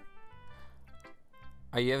day.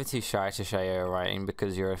 Are you ever too shy to share your writing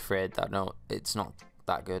because you're afraid that it's not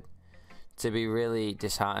that good? To be really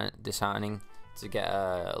disheartening to get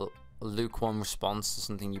a lukewarm response to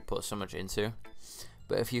something you put so much into.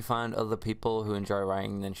 But if you find other people who enjoy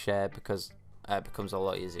writing, then share, because it becomes a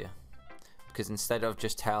lot easier. Because instead of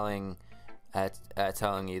just telling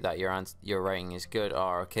you that your writing is good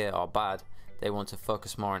or okay or bad, they want to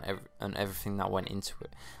focus more on everything that went into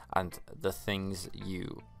it and the things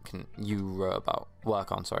you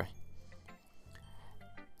work on.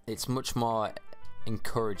 It's much more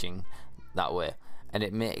encouraging that way, and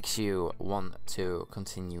it makes you want to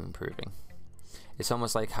continue improving. It's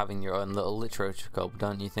almost like having your own little literature club,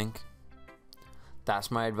 don't you think?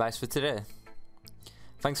 That's my advice for today.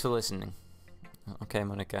 Thanks for listening. Okay,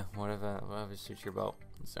 Monica, whatever suits your boat.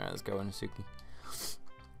 Let's go, Suki.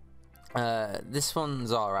 This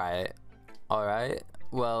one's alright.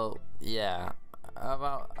 Well, yeah,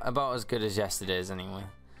 about as good as yesterday's anyway.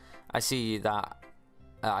 I see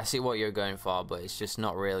what you're going for, but it's just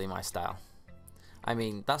not really my style. I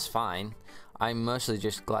mean, that's fine. I'm mostly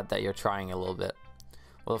just glad that you're trying a little bit.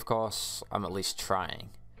 Well, of course, I'm at least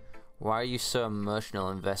trying. Why are you so emotional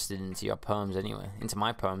invested into my poems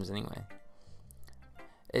anyway?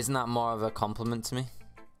 Isn't that more of a compliment to me?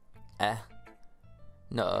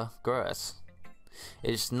 No, gross.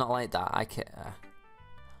 It's not like that. I care.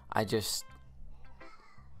 It's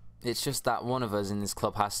just that one of us in this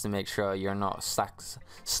club has to make sure you're not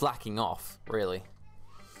slacking off, really.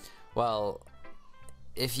 Well,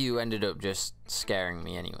 if you ended up just scaring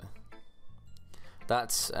me anyway.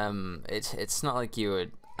 That's, it's not like you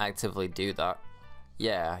would actively do that.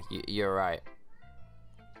 Yeah, you're right.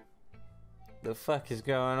 The fuck is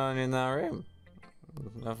going on in that room?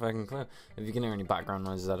 No fucking clue. If you can hear any background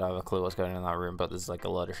noises, I don't have a clue what's going on in that room, but there's like a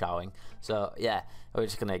load of shouting. So yeah, we're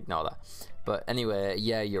just gonna ignore that. But anyway,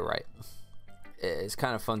 yeah, you're right. It's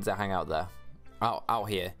kind of fun to hang out there, out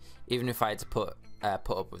here, even if I had to put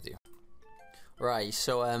up with you. Right.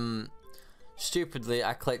 So Stupidly,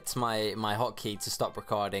 I clicked my hotkey to stop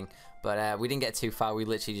recording, but we didn't get too far. We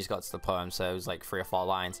literally just got to the poem, so it was like 3 or 4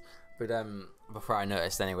 lines. But before I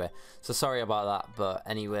noticed anyway. So sorry about that. But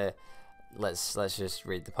anyway, let's just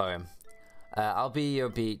read the poem. I'll be your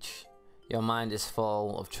beach. Your mind is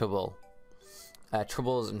full of troubles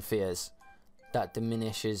and fears that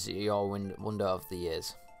diminishes your wonder of the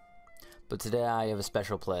years. But today I have a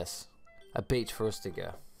special place, a beach for us to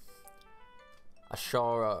go. A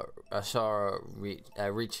shore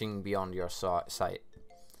reaching beyond your sight.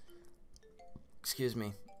 Excuse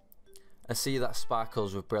me. A sea that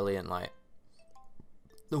sparkles with brilliant light.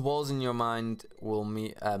 The walls in your mind will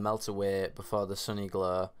melt away before the sunny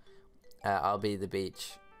glow. I'll be the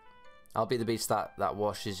beach. I'll be the beach that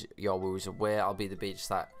washes your worries away. I'll be the beach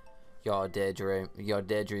that you daydream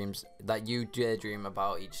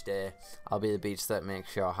about each day. I'll be the beach that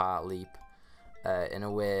makes your heart leap in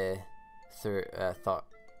a way thought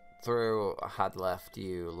had left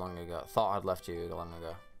you long ago.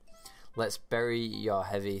 Let's bury your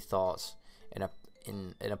heavy thoughts in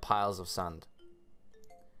a piles of sand.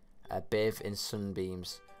 Bathe in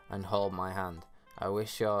sunbeams and hold my hand. I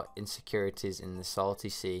wish your insecurities in the salty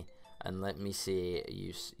sea, and let me see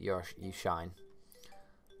you shine.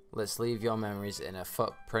 Let's leave your memories in a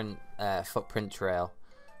footprint trail,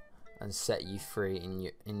 and set you free in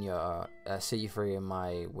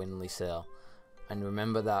my windly sail. And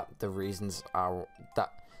remember that the reasons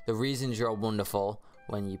you're wonderful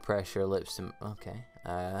when you press your lips to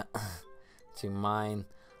to mine.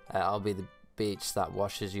 I'll be the beach that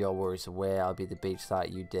washes your worries away. I'll be the beach that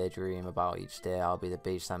you daydream about each day. I'll be the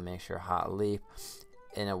beach that makes your heart leap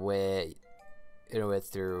in a way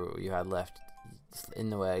through you had left, in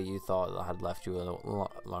the way you thought that had left you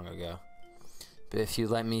long ago. But if you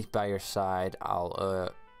let me by your side,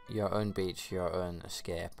 I'll your own beach, your own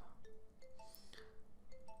escape.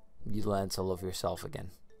 You learn to love yourself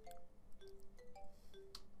again.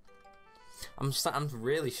 I'm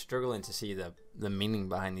really struggling to see the meaning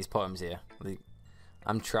behind these poems here. Like,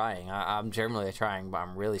 I'm trying. I'm generally trying, but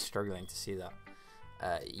I'm really struggling to see that.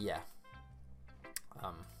 Yeah.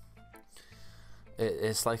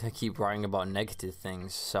 It's like I keep writing about negative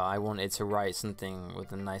things, so I wanted to write something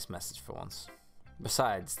with a nice message for once.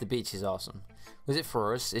 Besides, the beach is awesome. Was it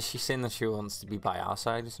for us? Is she saying that she wants to be by our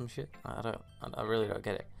side or some shit? I really don't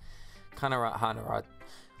get it. Kind of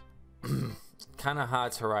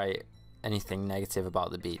hard to write anything negative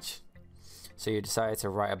about the beach. So you decided to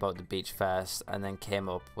write about the beach first and then came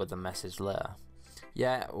up with a message later.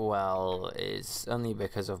 Yeah, well, it's only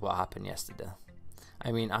because of what happened yesterday.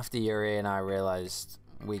 I mean, after Yuri and I realized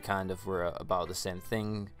we kind of were about the same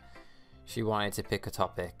thing, she wanted to pick a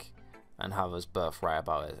topic and have us both write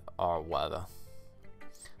about it or whatever.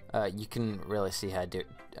 You can really see her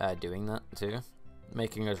doing that too,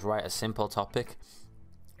 making us write a simple topic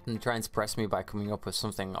and trying to press me by coming up with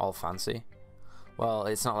something all fancy. Well,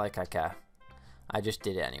 it's not like I care. I just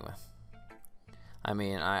did it anyway. I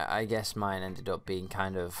mean, I guess mine ended up being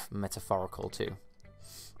kind of metaphorical too.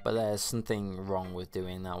 But there's something wrong with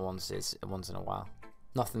doing that once in a while.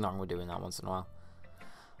 Nothing wrong with doing that once in a while.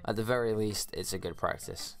 At the very least, it's a good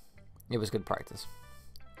practice. It was good practice.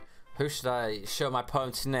 Who should I show my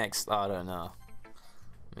poem to next? I don't know.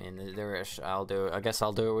 I mean, I guess I'll do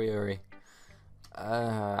it with Yuri.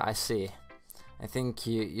 I see. I think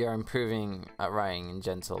you're improving at writing in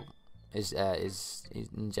generally.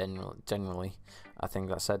 I think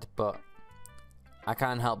that's said, but I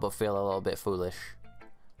can't help but feel a little bit foolish.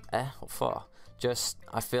 What for? Just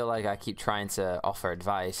I feel like I keep trying to offer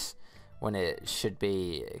advice when it should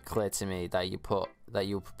be clear to me that you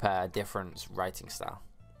prepare a different writing style.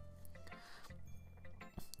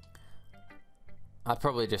 I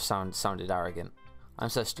probably just sounded arrogant. I'm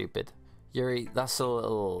so stupid. Yuri, that's a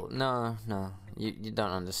little... No, you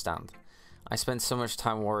don't understand. I spend so much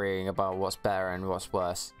time worrying about what's better and what's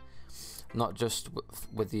worse. Not just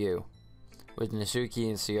with you. With Natsuki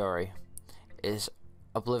and Sayori. It's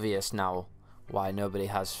oblivious now why nobody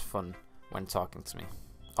has fun when talking to me.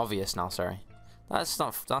 Obvious now, sorry. That's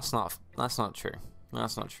not true.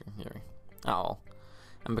 That's not true, Yuri. At all.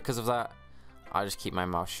 And because of that, I just keep my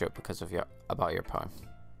mouth shut because of about your poem.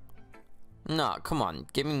 No, come on,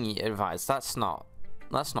 giving me advice, no,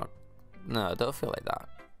 don't feel like that.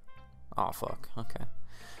 Oh, fuck, okay.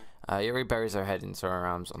 Yuri buries her head into her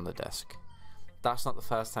arms on the desk. That's not the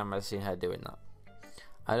first time I've seen her doing that.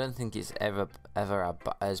 I don't think it's ever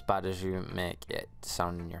as bad as you make it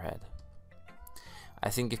sound in your head. I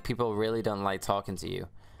think if people really don't like talking to you,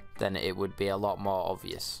 then it would be a lot more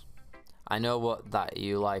obvious. I know that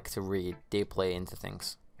you like to read deeply into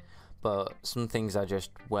things. But some things are just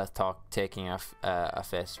worth taking a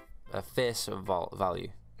face face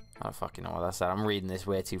value. I don't fucking know what that said. I'm reading this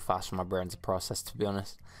way too fast for my brain to process, to be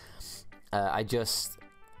honest.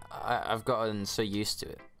 I've gotten so used to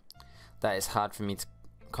it that it's hard for me to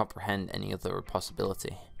comprehend any other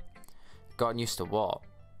possibility. Gotten used to what?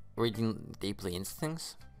 Reading deeply into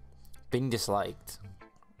things? Being disliked?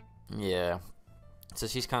 Yeah. So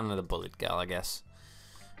she's kind of the bullied girl, I guess.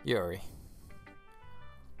 Yuri.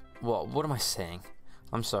 What am I saying?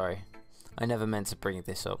 I'm sorry. I never meant to bring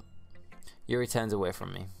this up. Yuri turns away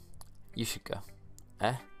from me. You should go.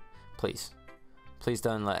 Eh? Please. Please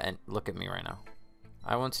don't look at me right now.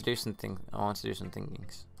 I want to do something. I want to do some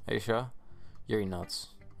thinkings. Are you sure? Yuri nods.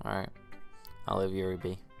 Alright. I'll leave Yuri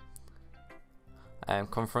be.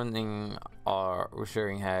 Confronting or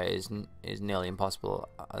reassuring her is nearly impossible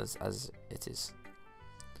as it is.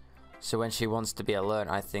 So when she wants to be alone,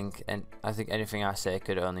 I think anything I say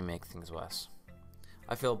could only make things worse.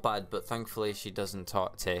 I feel bad, but thankfully she doesn't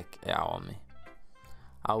take it out on me.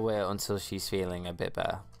 I'll wait until she's feeling a bit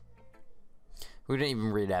better. We didn't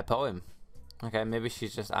even read her poem. Okay, maybe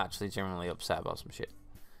she's just actually genuinely upset about some shit.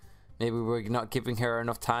 Maybe we're not giving her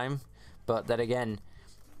enough time, but then again,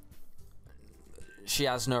 she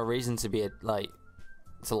has no reason to be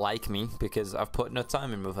to like me because I've put no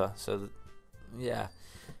time in with her. So yeah,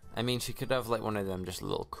 I mean, she could have like one of them just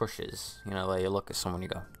little crushes, you know, where you look at someone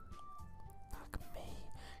and you go, "Fuck me,"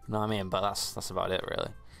 you know what I mean? But that's about it,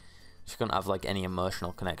 really. She couldn't have like any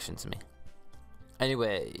emotional connection to me.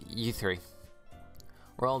 Anyway, you three,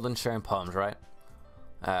 we're all done sharing poems, right?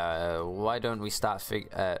 Why don't we start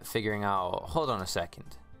figuring out? Hold on a second.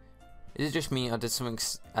 Is it just me, or did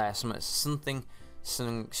something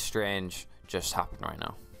strange just happen right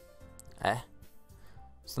now? Eh?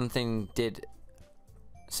 Something did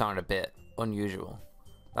sound a bit unusual.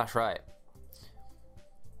 That's right.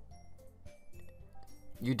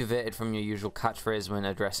 You deviated from your usual catchphrase when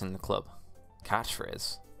addressing the club.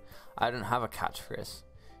 Catchphrase? I don't have a catchphrase.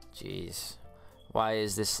 Jeez. Why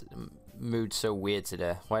is this mood so weird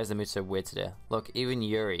today? Why is the mood so weird today? Look, even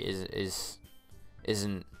Yuri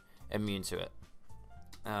isn't immune to it.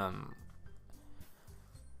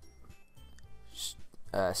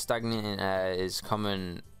 Stagnating air is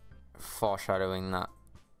common, foreshadowing that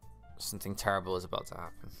something terrible is about to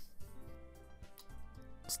happen.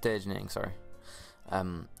 Staging, sorry.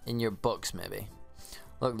 In your books, maybe.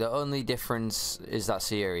 Look, the only difference is that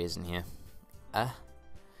Sayuri isn't here.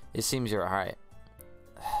 It seems you're right.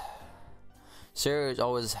 Sayuri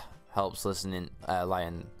always helps lightening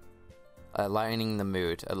the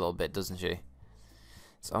mood a little bit, doesn't she?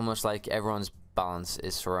 It's almost like everyone's balance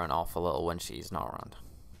is thrown off a little when she's not around.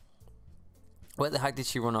 Where the heck did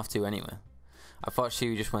she run off to anyway? I thought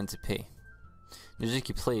she just went to pee.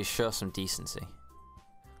 Nizuki, please show some decency.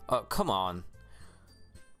 Oh, come on.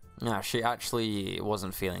 Nah, she actually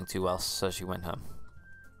wasn't feeling too well, so she went home.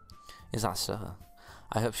 Is that so?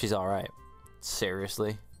 I hope she's alright.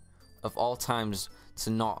 Seriously? Of all times to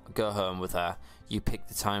not go home with her, you picked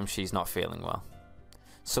the time she's not feeling well.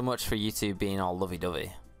 So much for you two being all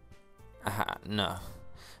lovey-dovey. No.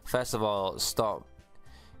 First of all, stop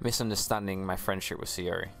misunderstanding my friendship with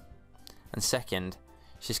Sayuri. And second,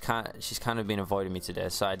 she's kind of been avoiding me today,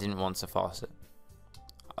 so I didn't want to force it.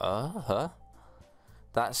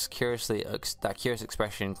 That curious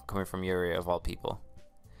expression coming from Yuri of all people.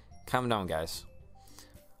 Calm down, guys.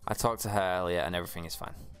 I talked to her earlier and everything is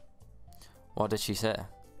fine. What did she say?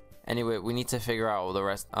 Anyway, we need to figure out all the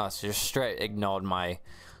rest. Oh, so just straight ignored my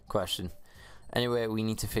question. Anyway, we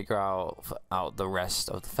need to figure out the rest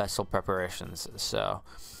of the festival preparations. So,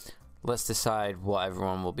 let's decide what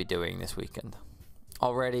everyone will be doing this weekend. I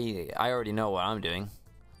already know what I'm doing.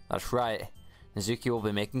 That's right. Nizuki will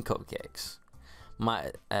be making cupcakes.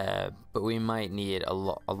 But we might need a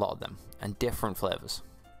lot of them and different flavors.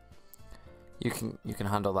 You can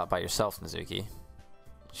handle that by yourself, Nizuki.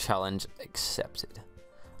 Challenge accepted.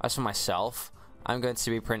 As for myself, I'm going to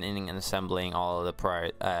be printing and assembling all of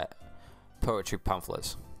the poetry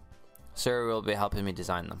pamphlets. Sarah will be helping me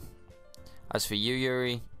design them. As for you,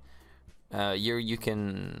 Yuri, you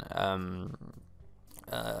can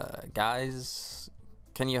guys,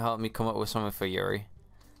 can you help me come up with something for Yuri?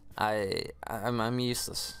 I'm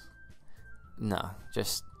useless. No,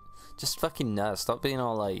 just fucking no. Stop being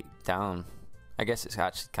all like down. I guess it's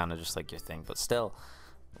actually kind of just like your thing, but still,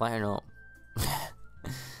 lighten up.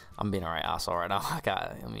 I'm being a right asshole right now.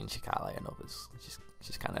 I mean, she can't lighten up.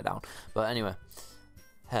 She's kind of down. But anyway,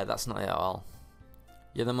 hey, that's not it at all.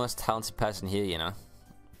 You're the most talented person here, you know.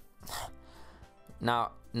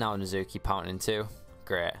 Now Nizuki pouting too.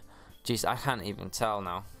 Great. Jeez, I can't even tell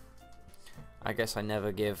now. I guess I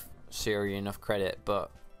never give Sayuri enough credit,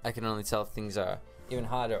 but I can only tell things are even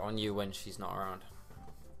harder on you when she's not around.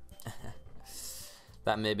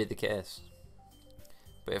 That may be the case.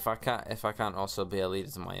 But if I can't also be a leader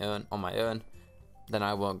on my own, then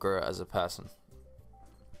I won't grow as a person.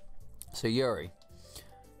 So Yuri,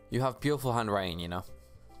 you have beautiful handwriting, you know.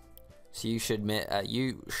 So you should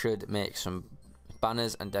make some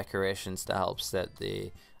banners and decorations to help set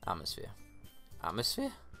the atmosphere.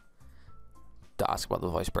 Atmosphere? Don't ask about the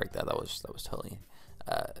voice break there. That was totally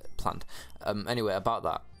planned. Anyway, about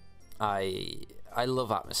that, I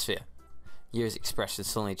love atmosphere. Yuri's expression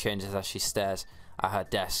suddenly changes as she stares at her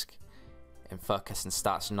desk in focus and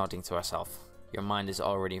starts nodding to herself. Your mind is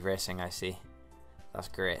already racing, I see. That's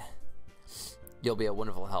great. You'll be a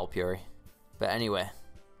wonderful help, Yuri. But anyway,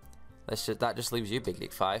 that just leaves you, Big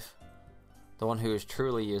League 5. The one who is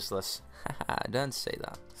truly useless. Haha, don't say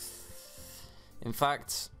that. In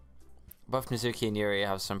fact, both Mizuki and Yuri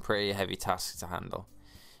have some pretty heavy tasks to handle.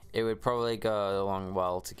 It would probably go along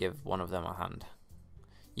well to give one of them a hand.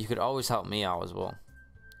 You could always help me out as well.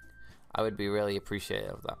 I would be really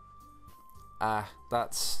appreciative of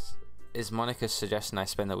that. Is Monica's suggestion I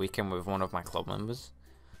spend the weekend with one of my club members?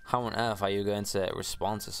 How on earth are you going to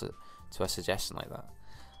respond to a suggestion like that?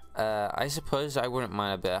 I suppose I wouldn't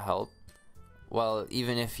mind a bit of help. Well,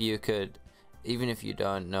 even if you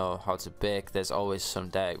don't know how to bake, there's always some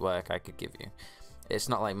day work I could give you. It's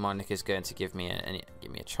not like Monica's going to give me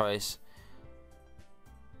a choice.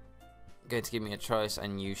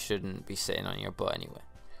 And you shouldn't be sitting on your butt anyway.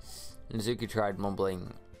 Nizuki tried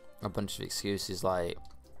mumbling a bunch of excuses like,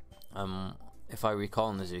 if I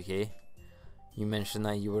recall, Nizuki, you mentioned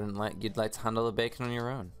that you'd like to handle the bacon on your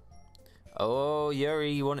own. Oh,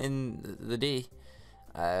 Yuri, you want in the D?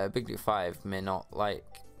 Big League 5 may not like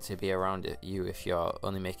to be around you if you're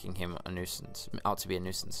only making him out to be a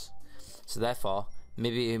nuisance. So therefore,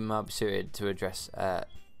 maybe he might be suited to address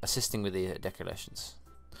assisting with the decorations.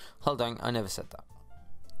 Hold on, I never said that.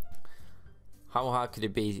 How hard could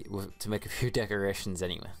it be to make a few decorations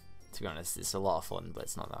anyway? To be honest, it's a lot of fun, but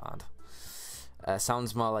it's not that hard.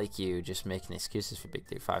 Sounds more like you just making excuses for Big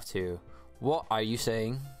League 5 too. What are you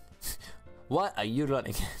saying? What are you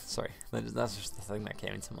running? Sorry, that's just the thing that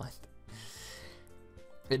came into mind.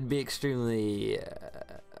 It'd be extremely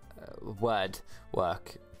word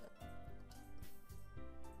work.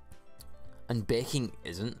 And baking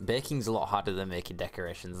isn't. Baking's a lot harder than making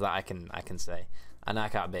decorations. That I can say. And I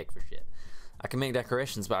can't bake for shit. I can make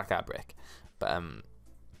decorations, but I can't bake. But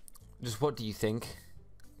just what do you think,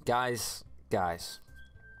 guys?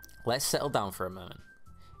 Let's settle down for a moment.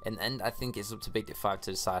 And I think it's up to Big League 5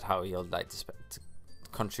 to decide how he'd like to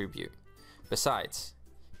contribute. Besides,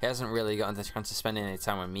 he hasn't really gotten the chance to spend any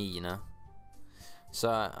time with me, you know. So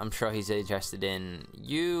I'm sure he's interested in.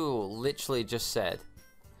 You literally just said.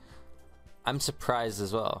 I'm surprised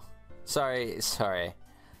as well. Sorry.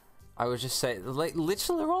 I was just saying, like,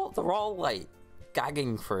 literally they're all like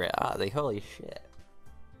gagging for it, aren't they? Holy shit.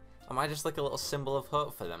 Am I just like a little symbol of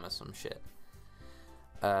hope for them or some shit?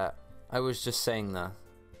 I was just saying that.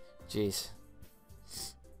 Jeez.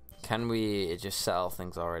 Can we just settle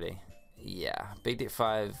things already? Yeah. Big League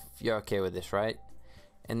 5, you're okay with this, right?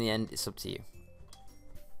 In the end, it's up to you.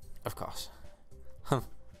 Of course.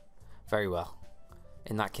 Very well.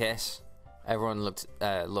 In that case, everyone looks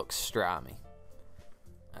straight at me.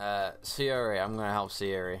 Sayuri, I'm gonna help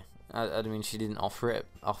Sayuri. I mean, she didn't offer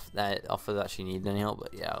that she needed any help,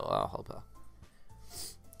 but yeah, I'll help her.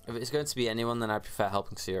 If it's going to be anyone, then I prefer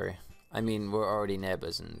helping Sayuri. I mean, we're already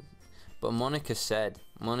neighbors, but Monica said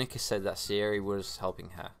that Sayuri was helping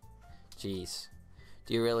her. Jeez,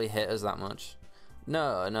 do you really hate us that much?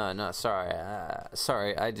 No.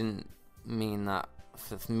 Sorry, I didn't mean that.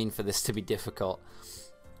 For this to be difficult.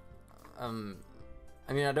 I mean,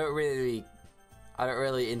 I don't really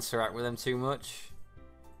interact with them too much.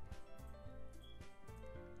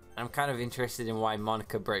 I'm kind of interested in why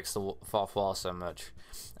Monica breaks the fourth wall so much.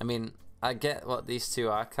 I mean, I get what these two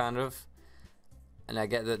are kind of, and I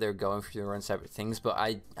get that they're going through their own separate things, but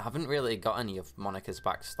I haven't really got any of Monica's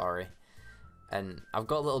backstory. And I've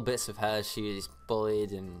got little bits of her. She's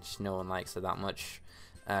bullied and no one likes her that much,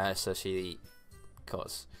 so she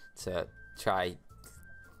goes to try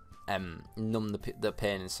numb the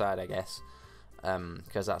pain inside, I guess,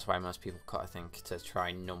 because that's why most people cut, I think, to try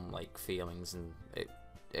and numb like feelings, and it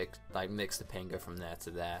like makes the pain go from there to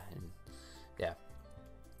there, and yeah.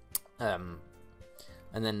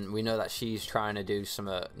 And then we know that she's trying to do some.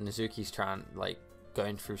 Nizuki's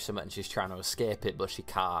going through something, and she's trying to escape it, but she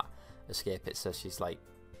can't escape it, so she's like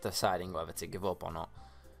deciding whether to give up or not.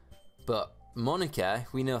 But Monica,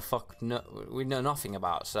 we know nothing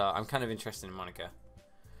about, so I'm kind of interested in Monica.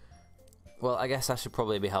 Well, I guess I should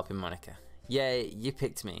probably be helping Monica. Yeah, you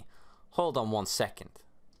picked me. Hold on 1 second.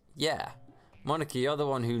 Yeah, Monica, you're the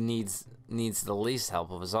one who needs the least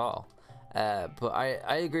help of us all. But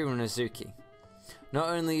I agree with Nizuki. Not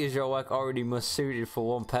only is your work already most suited for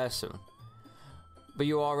one person, but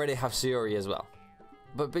you already have Sayori as well.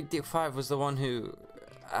 But Big Dick 5 was the one who...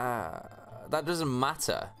 that doesn't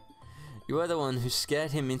matter. You were the one who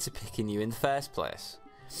scared him into picking you in the first place.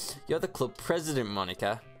 You're the club president,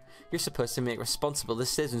 Monica. You're supposed to make responsible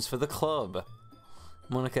decisions for the club.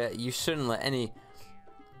 Monica, you shouldn't let any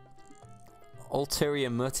ulterior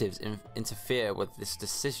motives interfere with this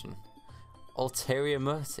decision. Ulterior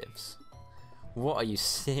motives? What are you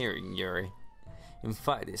saying, Yuri? In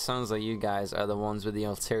fact, it sounds like you guys are the ones with the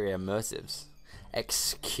ulterior motives.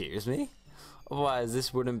 Excuse me? Otherwise,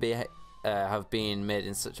 this wouldn't be have been made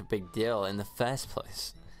in such a big deal in the first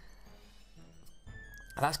place.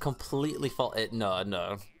 That's completely false.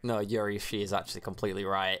 No, Yuri, she is actually completely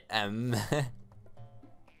right.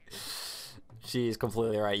 She is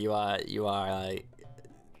completely right. You are like,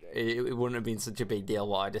 it wouldn't have been such a big deal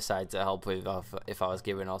what I decided to help with if I was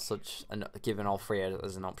given all three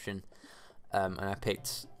as an option, and I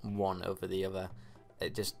picked one over the other.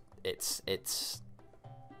 It's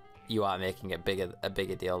you are making it a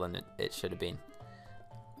bigger deal than it should have been.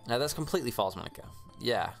 Now that's completely false, Monica.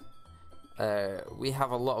 Yeah, we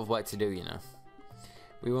have a lot of work to do, you know.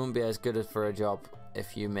 We won't be as good for a job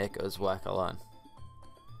if you make us work alone.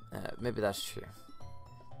 Maybe that's true.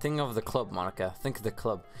 Think of the club, Monica. Think of the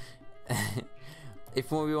club.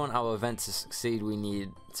 If we want our event to succeed, we need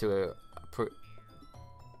to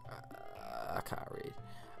I can't read.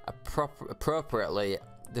 Appropriately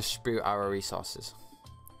distribute our resources.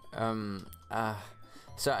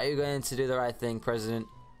 So are you going to do the right thing, President?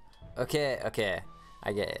 Okay,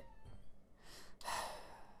 I get it.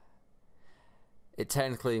 It's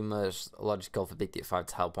technically most logical for Big Dick 5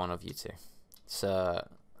 to help one of you two. So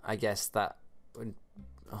I guess that would...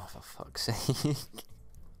 Oh, for fuck's sake.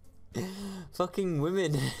 Fucking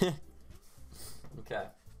women. Okay.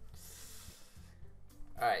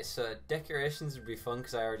 Alright, so decorations would be fun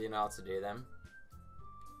because I already know how to do them.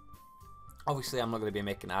 Obviously, I'm not going to be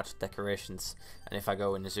making actual decorations, and if I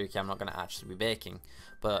go with Nizuki, I'm not going to actually be baking.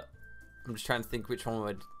 But I'm just trying to think which one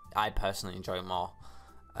would I personally enjoy more.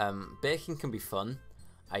 Baking can be fun,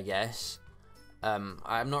 I guess.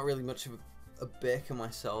 I'm not really much of a baker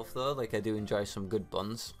myself, though. Like, I do enjoy some good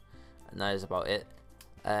buns, and that is about it.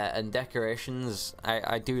 And decorations,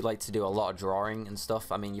 I do like to do a lot of drawing and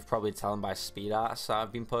stuff. I mean, you've probably told by speed arts that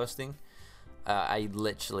I've been posting. I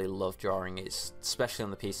literally love drawing. It's especially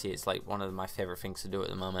on the PC. It's like one of my favorite things to do at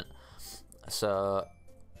the moment. So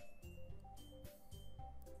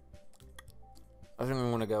I think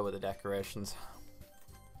we want to go with the decorations,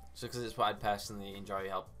 just because it's what I'd personally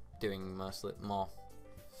enjoy doing more.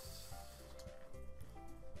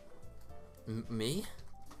 Me?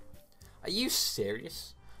 Are you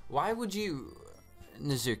serious? Why would you,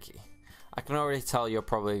 Nizuki? I can already tell you're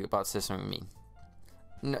probably about to say something mean.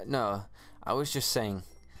 No. I was just saying,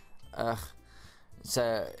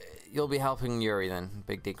 so you'll be helping Yuri then,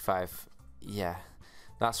 Big Dick 5. Yeah,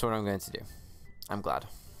 that's what I'm going to do. I'm glad.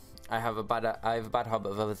 I have a bad habit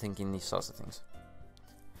of overthinking these sorts of things.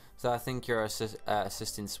 So I think your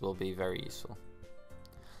assistance will be very useful.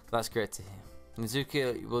 That's great to hear.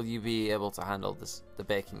 Nizuki, will you be able to handle the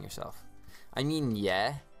baking yourself? I mean,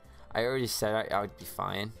 yeah. I already said I would be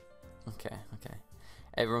fine. Okay.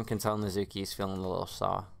 Everyone can tell Nizuki is feeling a little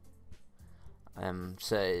sour.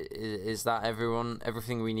 So is that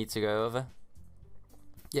everything we need to go over?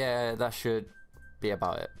 Yeah, that should be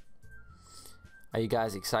about it. Are you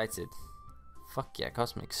guys excited? Fuck yeah, of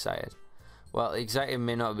course I'm excited. Well, excited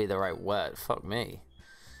may not be the right word. Fuck me.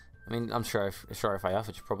 I mean, I'm sure if I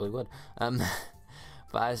offered, you probably would.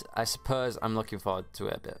 But I suppose I'm looking forward to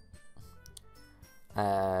it a bit.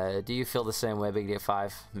 Do you feel the same way, Big Dick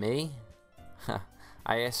 5? Me?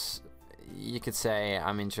 I guess you could say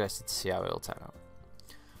I'm interested to see how it'll turn out.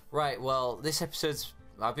 Right, well, this episode's...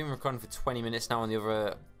 I've been recording for 20 minutes now, and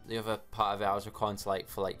the other part of it I was recording for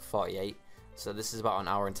like 48. So this is about an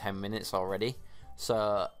hour and 10 minutes already.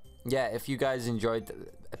 So, yeah, if you guys enjoyed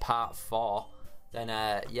part 4, then,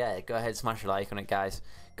 yeah, go ahead, smash a like on it, guys.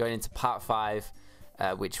 Going into part 5,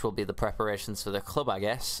 which will be the preparations for the club, I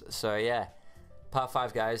guess. So, yeah. Part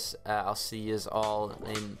 5, guys. I'll see you all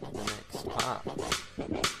in the next part.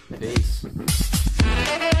 Peace.